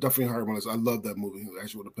 It was definitely higher on my list. I love that movie,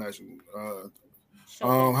 actually, with a passion.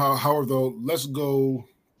 However, though, let's go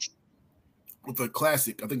with a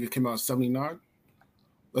classic. I think it came out in 79.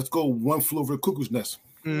 Let's go One Flew Over the Cuckoo's Nest.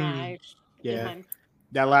 Nice. Yeah.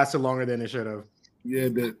 That lasted longer than it should have. Yeah,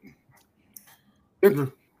 it did.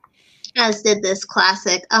 Andrew. As did this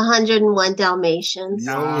classic, 101 Dalmatians.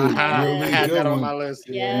 Yo, Yeah. really I had good that on one. my list.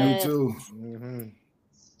 Yeah. Me too. Mhm.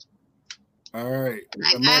 All right,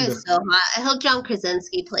 That guy Amanda. is so hot. I hope John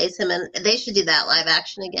Krasinski plays him, and they should do that live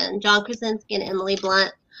action again. John Krasinski and Emily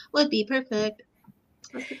Blunt would be perfect.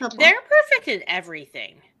 That's a couple. They're perfect in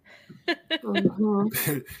everything.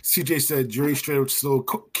 Mhm. CJ said Jerry straight up stole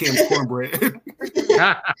Cam's cornbread.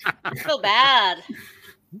 So bad.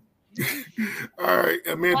 All right,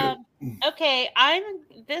 Amanda. Okay,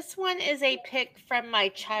 this one is a pick from my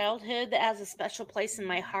childhood that has a special place in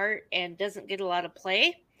my heart and doesn't get a lot of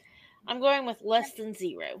play. I'm going with Less Than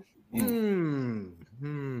Zero. That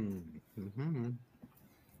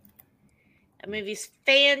movie's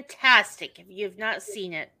fantastic. If you have not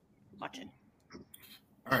seen it, watch it.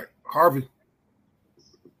 All right, Harvey.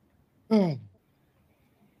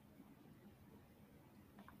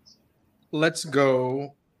 Let's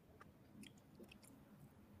go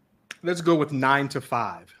with 9 to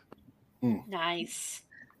 5. Nice.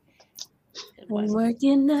 Good I'm one.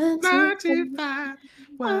 working 9 to 5.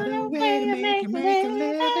 What a way to make a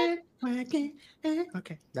living. Working.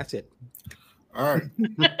 Okay, that's it. All right,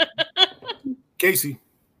 Casey.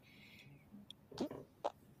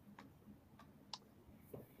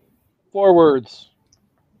 4 words.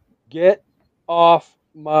 Get off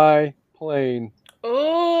my plane.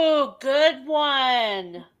 Oh, good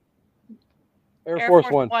one. Air Force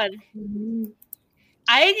One. I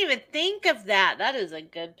didn't even think of that. That is a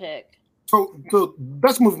good pick. So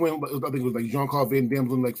that's the movie when I think it was like Jean-Claude Van Damme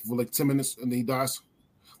for like 10 minutes and then he dies.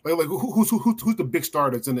 Like who's the big star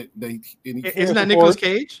that's in it? Isn't that Nicolas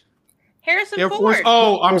Cage? Harrison Air Ford. Force.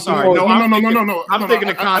 Oh, I'm sorry. No, I'm thinking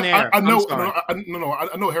of Con Air. I know. I'm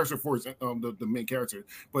I know Harrison Ford's the main character,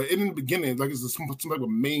 but in the beginning, like it's some type of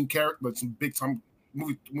main character, like some big time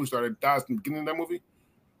movie star that dies in the beginning of that movie.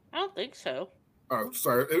 I don't think so.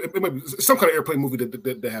 Sorry, it might be some kind of airplane movie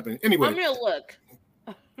that happened. Anyway, I'm gonna look.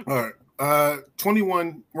 All right.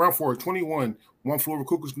 21 round 4. 21. One Flew Over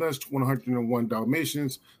Cuckoo's Nest. 101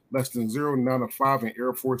 Dalmatians. Less Than Zero. 9 to 5. And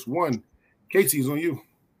Air Force One. Casey's on you.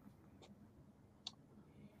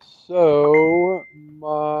 So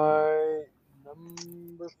my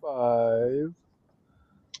number 5.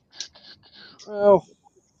 Oh,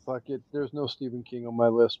 fuck it. There's no Stephen King on my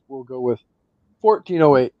list. We'll go with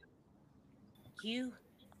 1408. You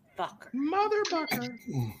fucker. Mother fucker.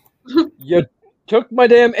 You took my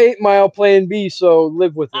damn 8 Mile Plan B, so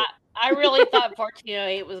live with it. I really thought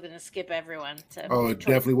 1408 was going to skip everyone. So Oh, it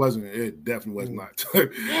definitely wasn't. It definitely was not.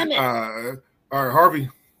 Damn it. All right, Harvey.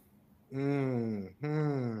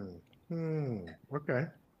 Okay.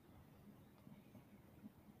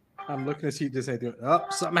 I'm looking to see if this ain't doing. Oh,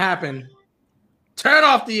 something happened. Turn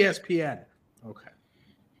off the ESPN. Okay.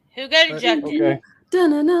 Who got ejected? Okay.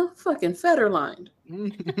 Da-na-na, fucking Federline.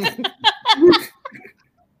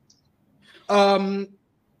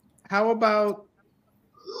 How about?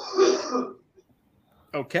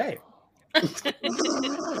 Okay.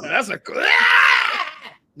 That's a good.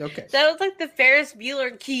 Okay. That was like the Ferris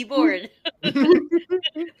Bueller keyboard.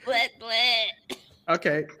 Blit, blit.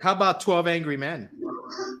 Okay. How about 12 Angry Men?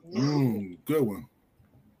 Good one.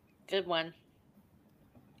 Good one.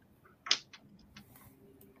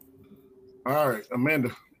 All right, Amanda.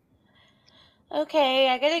 Okay,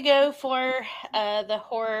 I gotta go for the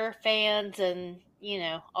horror fans and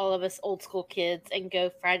all of us old school kids and go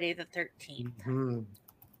Friday the 13th.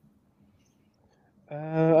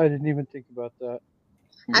 I didn't even think about that.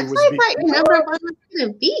 That's why I thought your number 1 was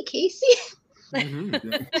going to be, Casey.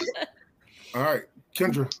 Yeah. All right,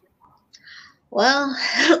 Kendra. Well,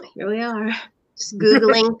 here we are. Just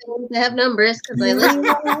Googling things that have numbers because I listen.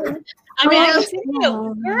 I mean, I was thinking,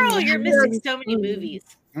 girl, you're missing so many movies.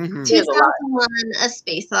 2001, A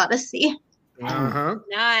Space Odyssey.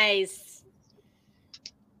 Nice.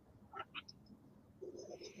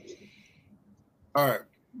 All right,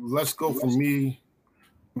 let's go for me.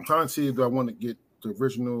 I'm trying to see if I want to get the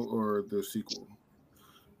original or the sequel.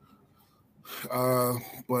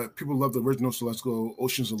 But people love the original, so let's go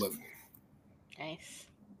Ocean's 11. Nice.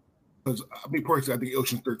 Because personally, I think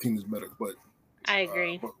Ocean's 13 is better, but I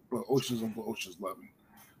agree. But Ocean's 11. All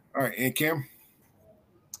right, and Cam?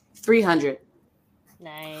 300.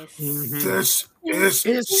 Nice. This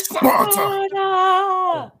is Sparta.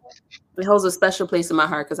 It holds a special place in my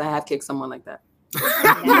heart because I have kicked someone like that.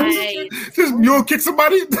 Nice. You'll kick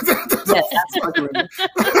somebody? Yes, absolutely.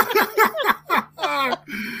 All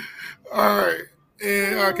right.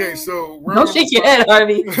 And okay, so Don't shake your head,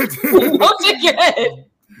 Harvey. Don't shake your head.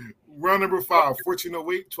 Round number 5,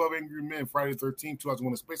 1408, 12 Angry Men, Friday the 13th,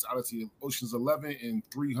 2001: A Space Odyssey, Ocean's 11, and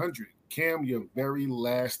 300. Cam, your very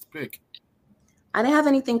last pick. I didn't have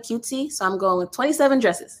anything cutesy, so I'm going with 27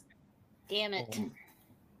 dresses. Damn it.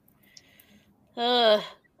 I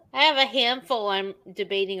have a handful I'm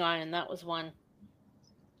debating on, and that was one.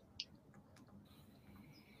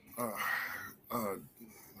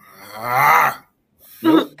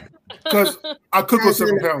 Because I could go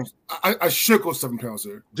 7 pounds. I should go 7 pounds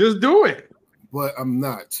there. Just do it. But I'm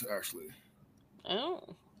not, actually.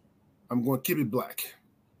 Oh. I'm going to keep it black.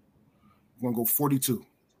 I'm going to go 42.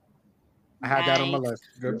 I had that on my list.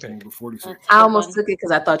 Good pick. pick. 42. I almost took it because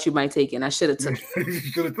I thought you might take it. And I should have took it. You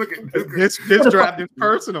should have took it. This draft is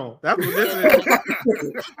personal. That's what this is.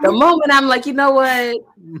 The moment I'm like, you know what?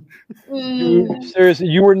 Seriously,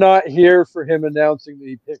 you were not here for him announcing that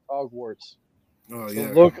he picked Hogwarts. Oh, yeah.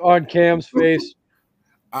 The look on Cam's face.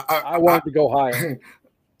 I wanted to go higher.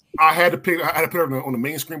 I had to pick it on the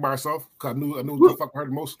main screen by herself because I knew it was the fuck hurt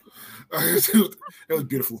the most. It was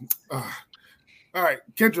beautiful. All right,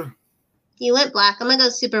 Kendra. You went black. I'm gonna go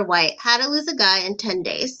super white. How to Lose a Guy in 10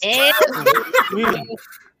 Days. That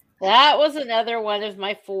was another one of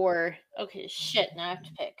my 4. Okay, shit. Now I have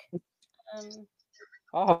to pick.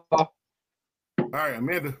 All right,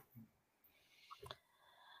 Amanda.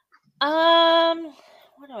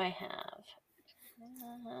 What do I have?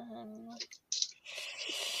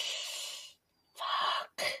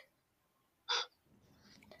 Fuck.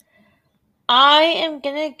 I am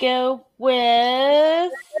gonna go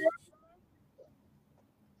with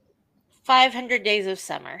 500 Days of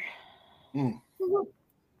Summer. Damn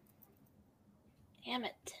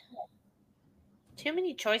it. Too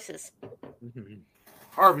many choices.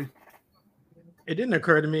 Harvey. It didn't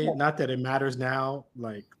occur to me, not that it matters now,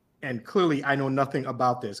 and clearly I know nothing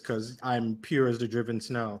about this because I'm pure as the driven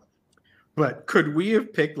snow. But could we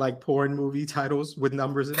have picked porn movie titles with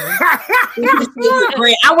numbers in them?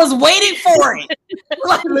 Great. I was waiting for it.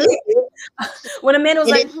 When Amanda was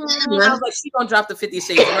like, I was like, she's gonna drop the 50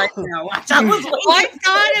 Shades right now. Watch. I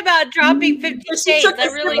thought about dropping 50 Shades. I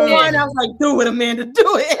really did. I was like, do it, Amanda,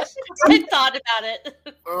 do it. I thought about it.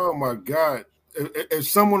 Oh my God. If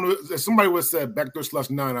somebody would have said Backdoor Slush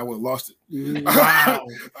 9, I would have lost it. Wow.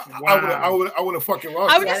 I would have fucking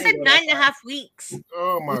lost it. I would have said 9.5 weeks.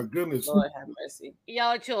 Oh my goodness. Lord have mercy.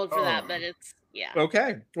 Y'all are too old for that, but it's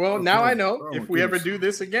Okay. Well, now I know if we ever do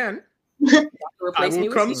this again, I will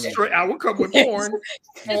come with porn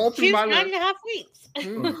all through my list. 9.5 weeks.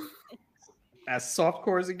 As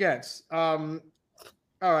softcore as it gets. All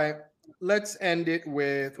right. Let's end it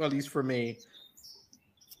with, well, at least for me,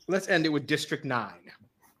 let's end it with District 9.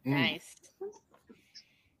 Nice.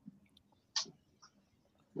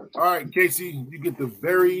 All right, Casey, you get the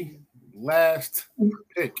very last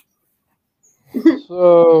pick.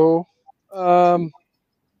 So, 2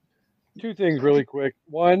 things really quick.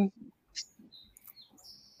 One,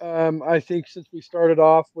 I think since we started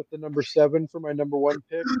off with the number 7 for my number 1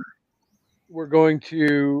 pick, we're going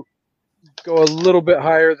to go a little bit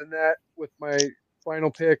higher than that with my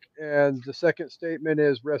final pick. And the second statement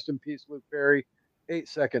is rest in peace, Luke Perry. 8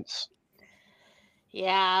 seconds.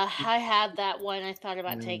 Yeah, I had that one. I thought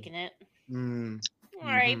about taking it. All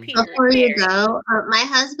right, Peter. Before you go, my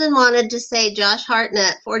husband wanted to say Josh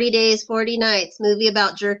Hartnett, 40 Days, 40 Nights, movie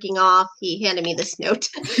about jerking off. He handed me this note.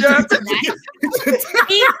 I've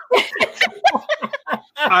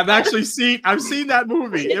seen that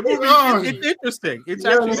movie. It's interesting. It's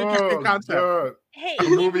actually an interesting concept. God. Hey,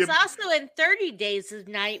 he was also in 30 Days of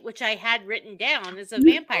Night, which I had written down as a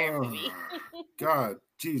vampire movie. God,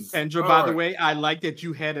 Jesus. Andrew, by the way, I like that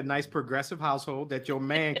you had a nice progressive household that your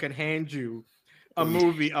man could hand you a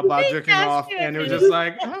movie about jerking off, and it was just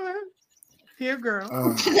like, all right, here, girl.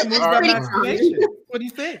 What do you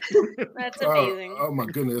think? That's amazing. Oh my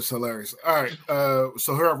goodness, it's hilarious. All right,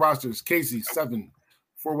 so here are rosters: Casey 7,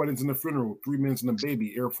 4 weddings and a funeral, 3 minutes and a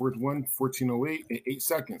baby, Air Force One, 1408, and 8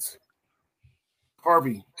 seconds.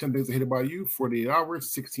 Harvey, 10 Days Ahead by You, 48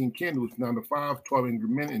 Hours, 16 Candles, 9 to 5, 12 Angry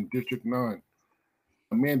Men, and District 9.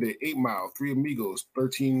 Amanda, 8 Mile, 3 Amigos,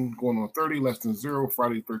 13 going on 30, Less Than Zero,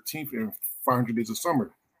 Friday 13th, and 500 Days of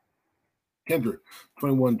Summer. Kendra,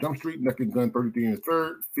 21 Jump Street, Naked Gun, 33 and a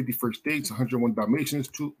Third, 50 First Dates, 101 Dalmatians,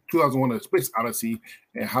 2001 A Space Odyssey,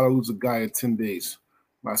 and How to Lose a Guy in 10 Days.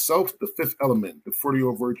 Myself, The Fifth Element, The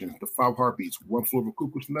 40-Year-Old Virgin, The 5 Heartbeats, One Floor of a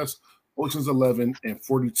Cuckoo's Nest, Ocean's 11, and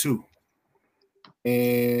 42.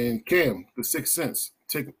 And Cam, The Sixth Sense,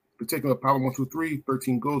 Taking Apollo 1, 2, 3,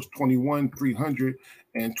 13 Ghosts, 21, 300,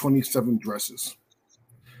 and 27 Dresses.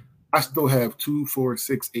 I still have 2, 4,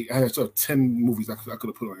 6, 8. I still have 10 movies I could have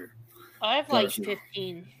put on here. I have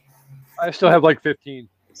 15. I still have 15.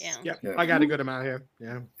 Yeah. I got a good amount here.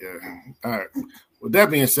 Yeah. All right. With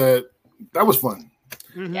that being said, that was fun.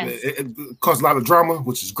 Yes. It caused a lot of drama,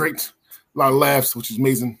 which is great. A lot of laughs, which is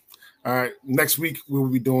amazing. All right, next week we'll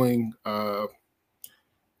be doing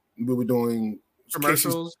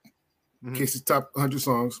Commercials. Casey's top 100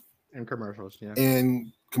 songs And commercials, yeah.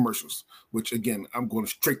 and commercials. Which again, I'm going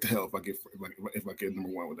straight to hell if I get number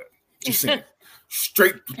one with that. Just saying,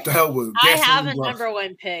 straight to hell with. I have a draws. number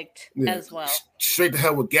one picked as well. Straight to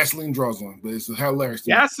hell with gasoline draws on, but it's hilarious.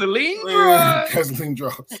 Gasoline draws. Gasoline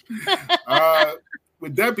draws.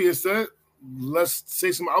 With that being said, let's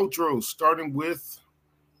say some outros, starting with.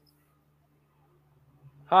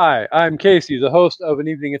 Hi, I'm Casey, the host of An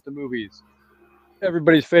Evening at the Movies,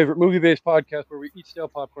 everybody's favorite movie-based podcast where we eat stale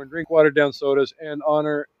popcorn, drink watered-down sodas, and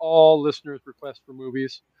honor all listeners' requests for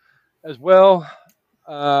movies. As well,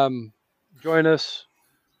 join us.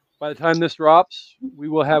 By the time this drops, we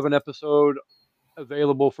will have an episode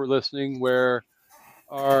available for listening where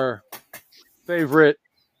our favorite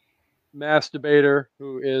mass debater,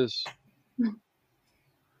 who is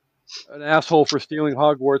an asshole for stealing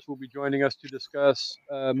Hogwarts, will be joining us to discuss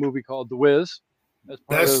a movie called The Wiz. As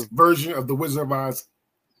part Best version of The Wizard of Oz,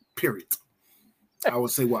 period. I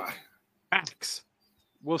would say why. Facts.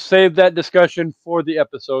 We'll save that discussion for the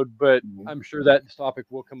episode, but I'm sure that topic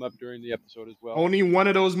will come up during the episode as well. Only one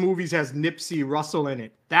of those movies has Nipsey Russell in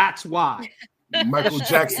it. That's why. Michael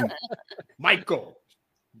Jackson. Michael.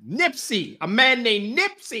 Nipsey. A man named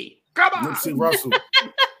Nipsey. Come on. Nipsey Russell.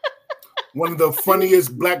 One of the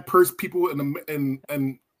funniest black purse people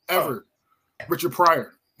in ever. Richard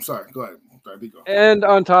Pryor. Sorry, go ahead. And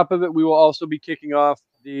on top of it, we will also be kicking off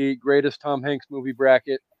the greatest Tom Hanks movie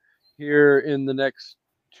bracket here in the next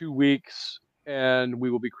 2 weeks, and we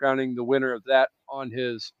will be crowning the winner of that on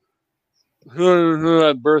his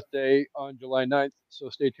birthday on July 9th. So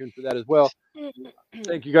stay tuned for that as well.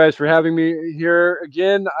 Thank you guys for having me here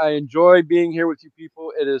again. I enjoy being here with you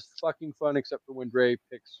people. It is fucking fun, except for when Dre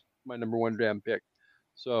picks my number one damn pick.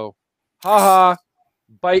 So, haha,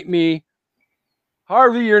 bite me.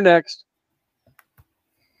 Harvey, you're next.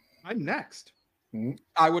 I'm next.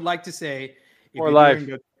 I would like to say,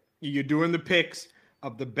 if you're doing the picks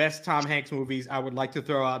of the best Tom Hanks movies, I would like to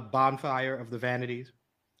throw out Bonfire of the Vanities.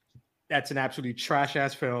 That's an absolutely trash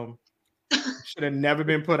ass film. Should have never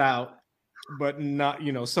been put out, but not,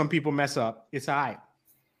 some people mess up. It's all right.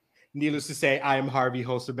 Needless to say, I am Harvey,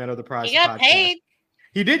 host of Men of the Prize. He got paid.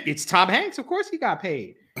 He did. It's Tom Hanks. Of course he got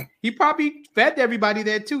paid. He probably fed everybody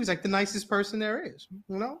there too. He's like the nicest person there is.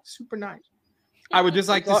 Super nice. I would just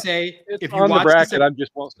like to say, if you watch the bracket, I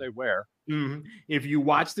just won't say where. If you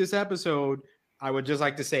watch this episode, I would just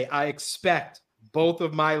like to say I expect both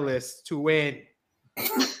of my lists to win.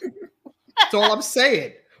 That's all I'm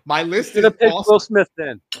saying. My list is awesome. Will Smith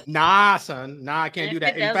then. Nah, son. Nah, I can't do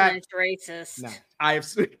that. In fact, it's racist. Nah, I have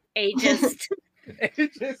ageist.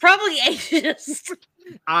 Probably ageist.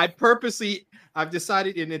 I've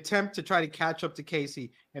decided in an attempt to try to catch up to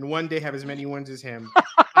Casey and one day have as many wins as him.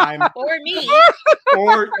 Or me.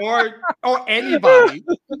 Or anybody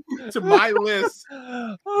to my list.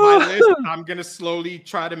 I'm gonna slowly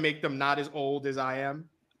try to make them not as old as I am.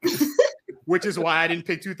 Which is why I didn't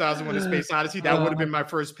pick 2001: A Space Odyssey. That would have been my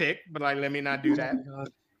first pick, but let me not do that.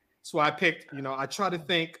 So I picked, I try to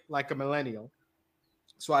think like a millennial.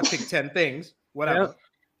 So I picked 10 things, whatever.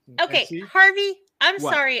 Yep. Okay, Harvey, I'm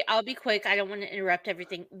sorry. I'll be quick. I don't want to interrupt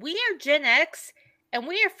everything. We are Gen X, and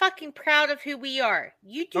we are fucking proud of who we are.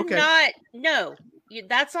 You do not know.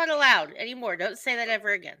 That's not allowed anymore. Don't say that ever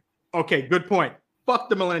again. Okay, good point. Fuck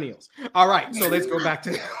the millennials. All right, so let's go back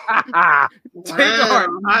to take heart.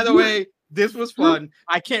 By the way, this was fun.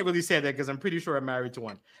 I can't really say that because I'm pretty sure I'm married to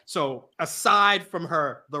one. So aside from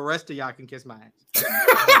her, the rest of y'all can kiss my ass.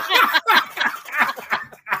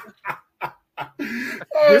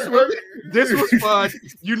 This was fun.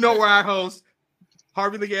 You know where I host.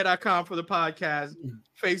 HarveyLeGay.com for the podcast.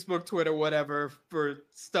 Facebook, Twitter, whatever for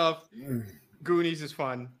stuff. Goonies is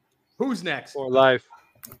fun. Who's next? For life.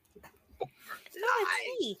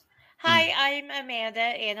 Me. Hi, I'm Amanda,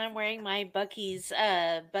 and I'm wearing my Bucky's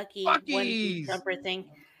one jumper thing.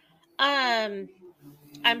 I'm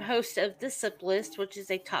host of the Sip List, which is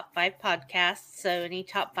a top 5 podcast. So any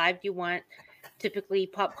top 5 you want, typically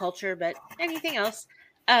pop culture, but anything else.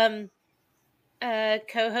 Co-host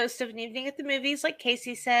of An Evening at the Movies, like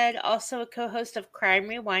Casey said. Also a co-host of Crime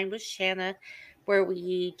Rewind with Shanna, where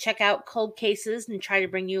we check out cold cases and try to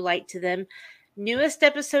bring you light to them. Newest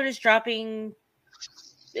episode is dropping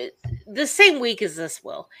the same week as this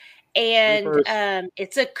will. And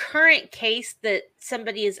it's a current case that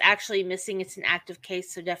somebody is actually missing. It's an active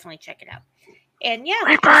case, so definitely check it out. And yeah.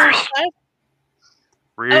 Reapers. Oh,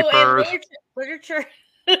 and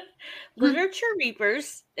Literature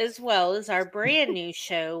Reapers as well is our brand new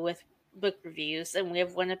show with book reviews, and we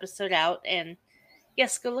have one episode out. And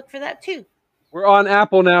yes, go look for that too. We're on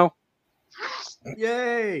Apple now.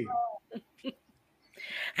 Yay!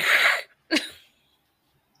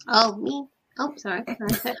 Oh, me. Oh, sorry.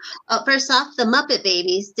 First off, the Muppet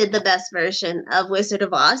Babies did the best version of Wizard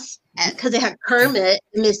of Oz because they had Kermit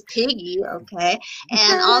and Miss Piggy, okay?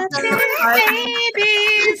 And also,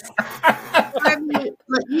 babies. Harvey,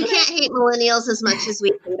 look, you can't hate millennials as much as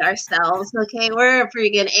we hate ourselves, okay? We're a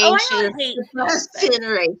freaking anxious, depressed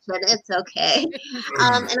generation. It's okay. And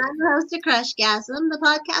I'm the host of Crushgasm, the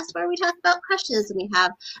podcast where we talk about crushes, and we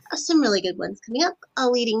have some really good ones coming up. A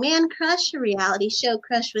leading man crush, a reality show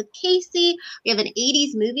crush with Casey. We have an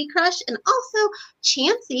 80s movie crush, and also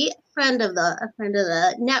Chancey, a friend of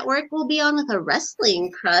the network, will be on with a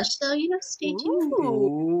wrestling crush. So stay tuned.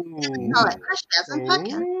 We call it Crushgasm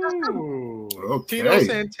Podcast. Okay. Tito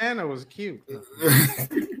Santana was cute.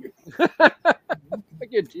 I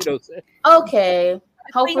get Tito Santana. Okay.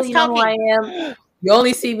 Hopefully you know who I am. You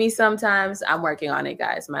only see me sometimes. I'm working on it,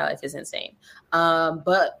 guys. My life is insane.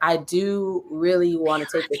 But I do really want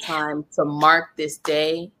to take the time to mark this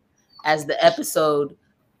day as the episode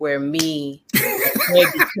where me and Greg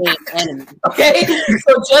became enemies. Okay?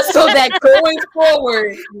 So just so that going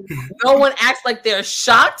forward, no one acts like they're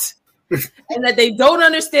shocked and that they don't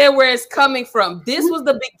understand where it's coming from. This was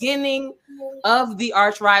the beginning of the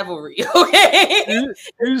arch rivalry. Okay?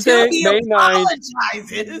 Tuesday, May 9th.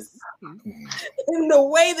 Apologizes in the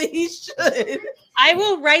way that he should. I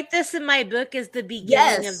will write this in my book as the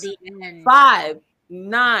beginning of the end.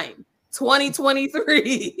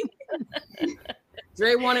 5/9/2023.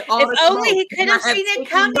 Dre wanted all the smoke. If only he could have seen it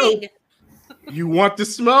coming. You want the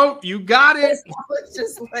smoke? You got it. It's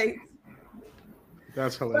just like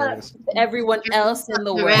that's hilarious. Everyone else in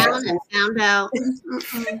the world and found out.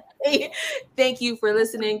 Thank you for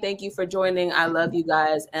listening. Thank you for joining. I love you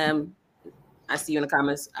guys. I see you in the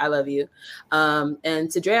comments. I love you. And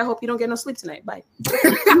to Dre, I hope you don't get no sleep tonight. Bye.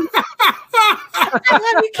 I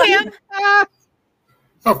love you, Cam.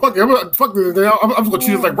 Oh, fuck it. Fuck it. I'm just going to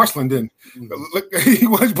treat it like wrestling then. He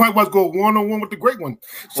might want to go one-on-one with the great one.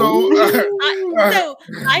 So, so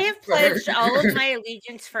I have pledged all of my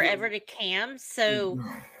allegiance forever to Cam. So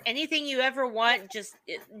anything you ever want, just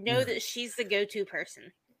know that she's the go-to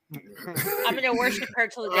person. I'm going to worship her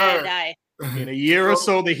till the day I die. In a year or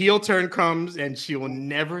so, the heel turn comes, and she will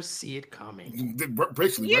never see it coming.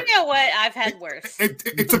 Basically, you know what? I've had worse.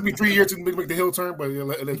 It took me 3 years to make the heel turn, but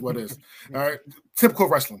it is what it is. All right, typical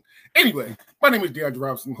wrestling. Anyway, my name is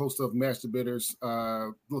DRAFTS, host of Master Bidders. A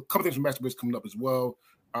couple things from Master Bidders coming up as well.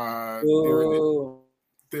 There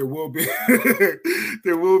will be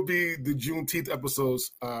the Juneteenth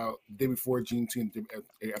episodes day before Juneteenth,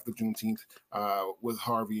 after Juneteenth, with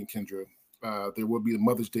Harvey and Kendra. There will be the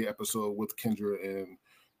Mother's Day episode with Kendra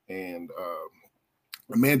and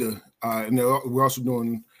Amanda, and we're also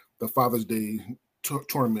doing the Father's Day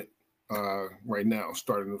tournament right now,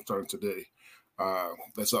 starting today.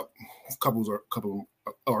 That's up. A couple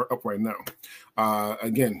are up right now.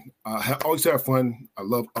 Again, always have fun. I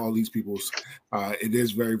love all these peoples. It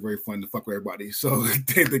is very, very fun to fuck with everybody. So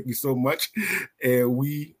thank you so much, and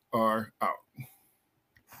we are out.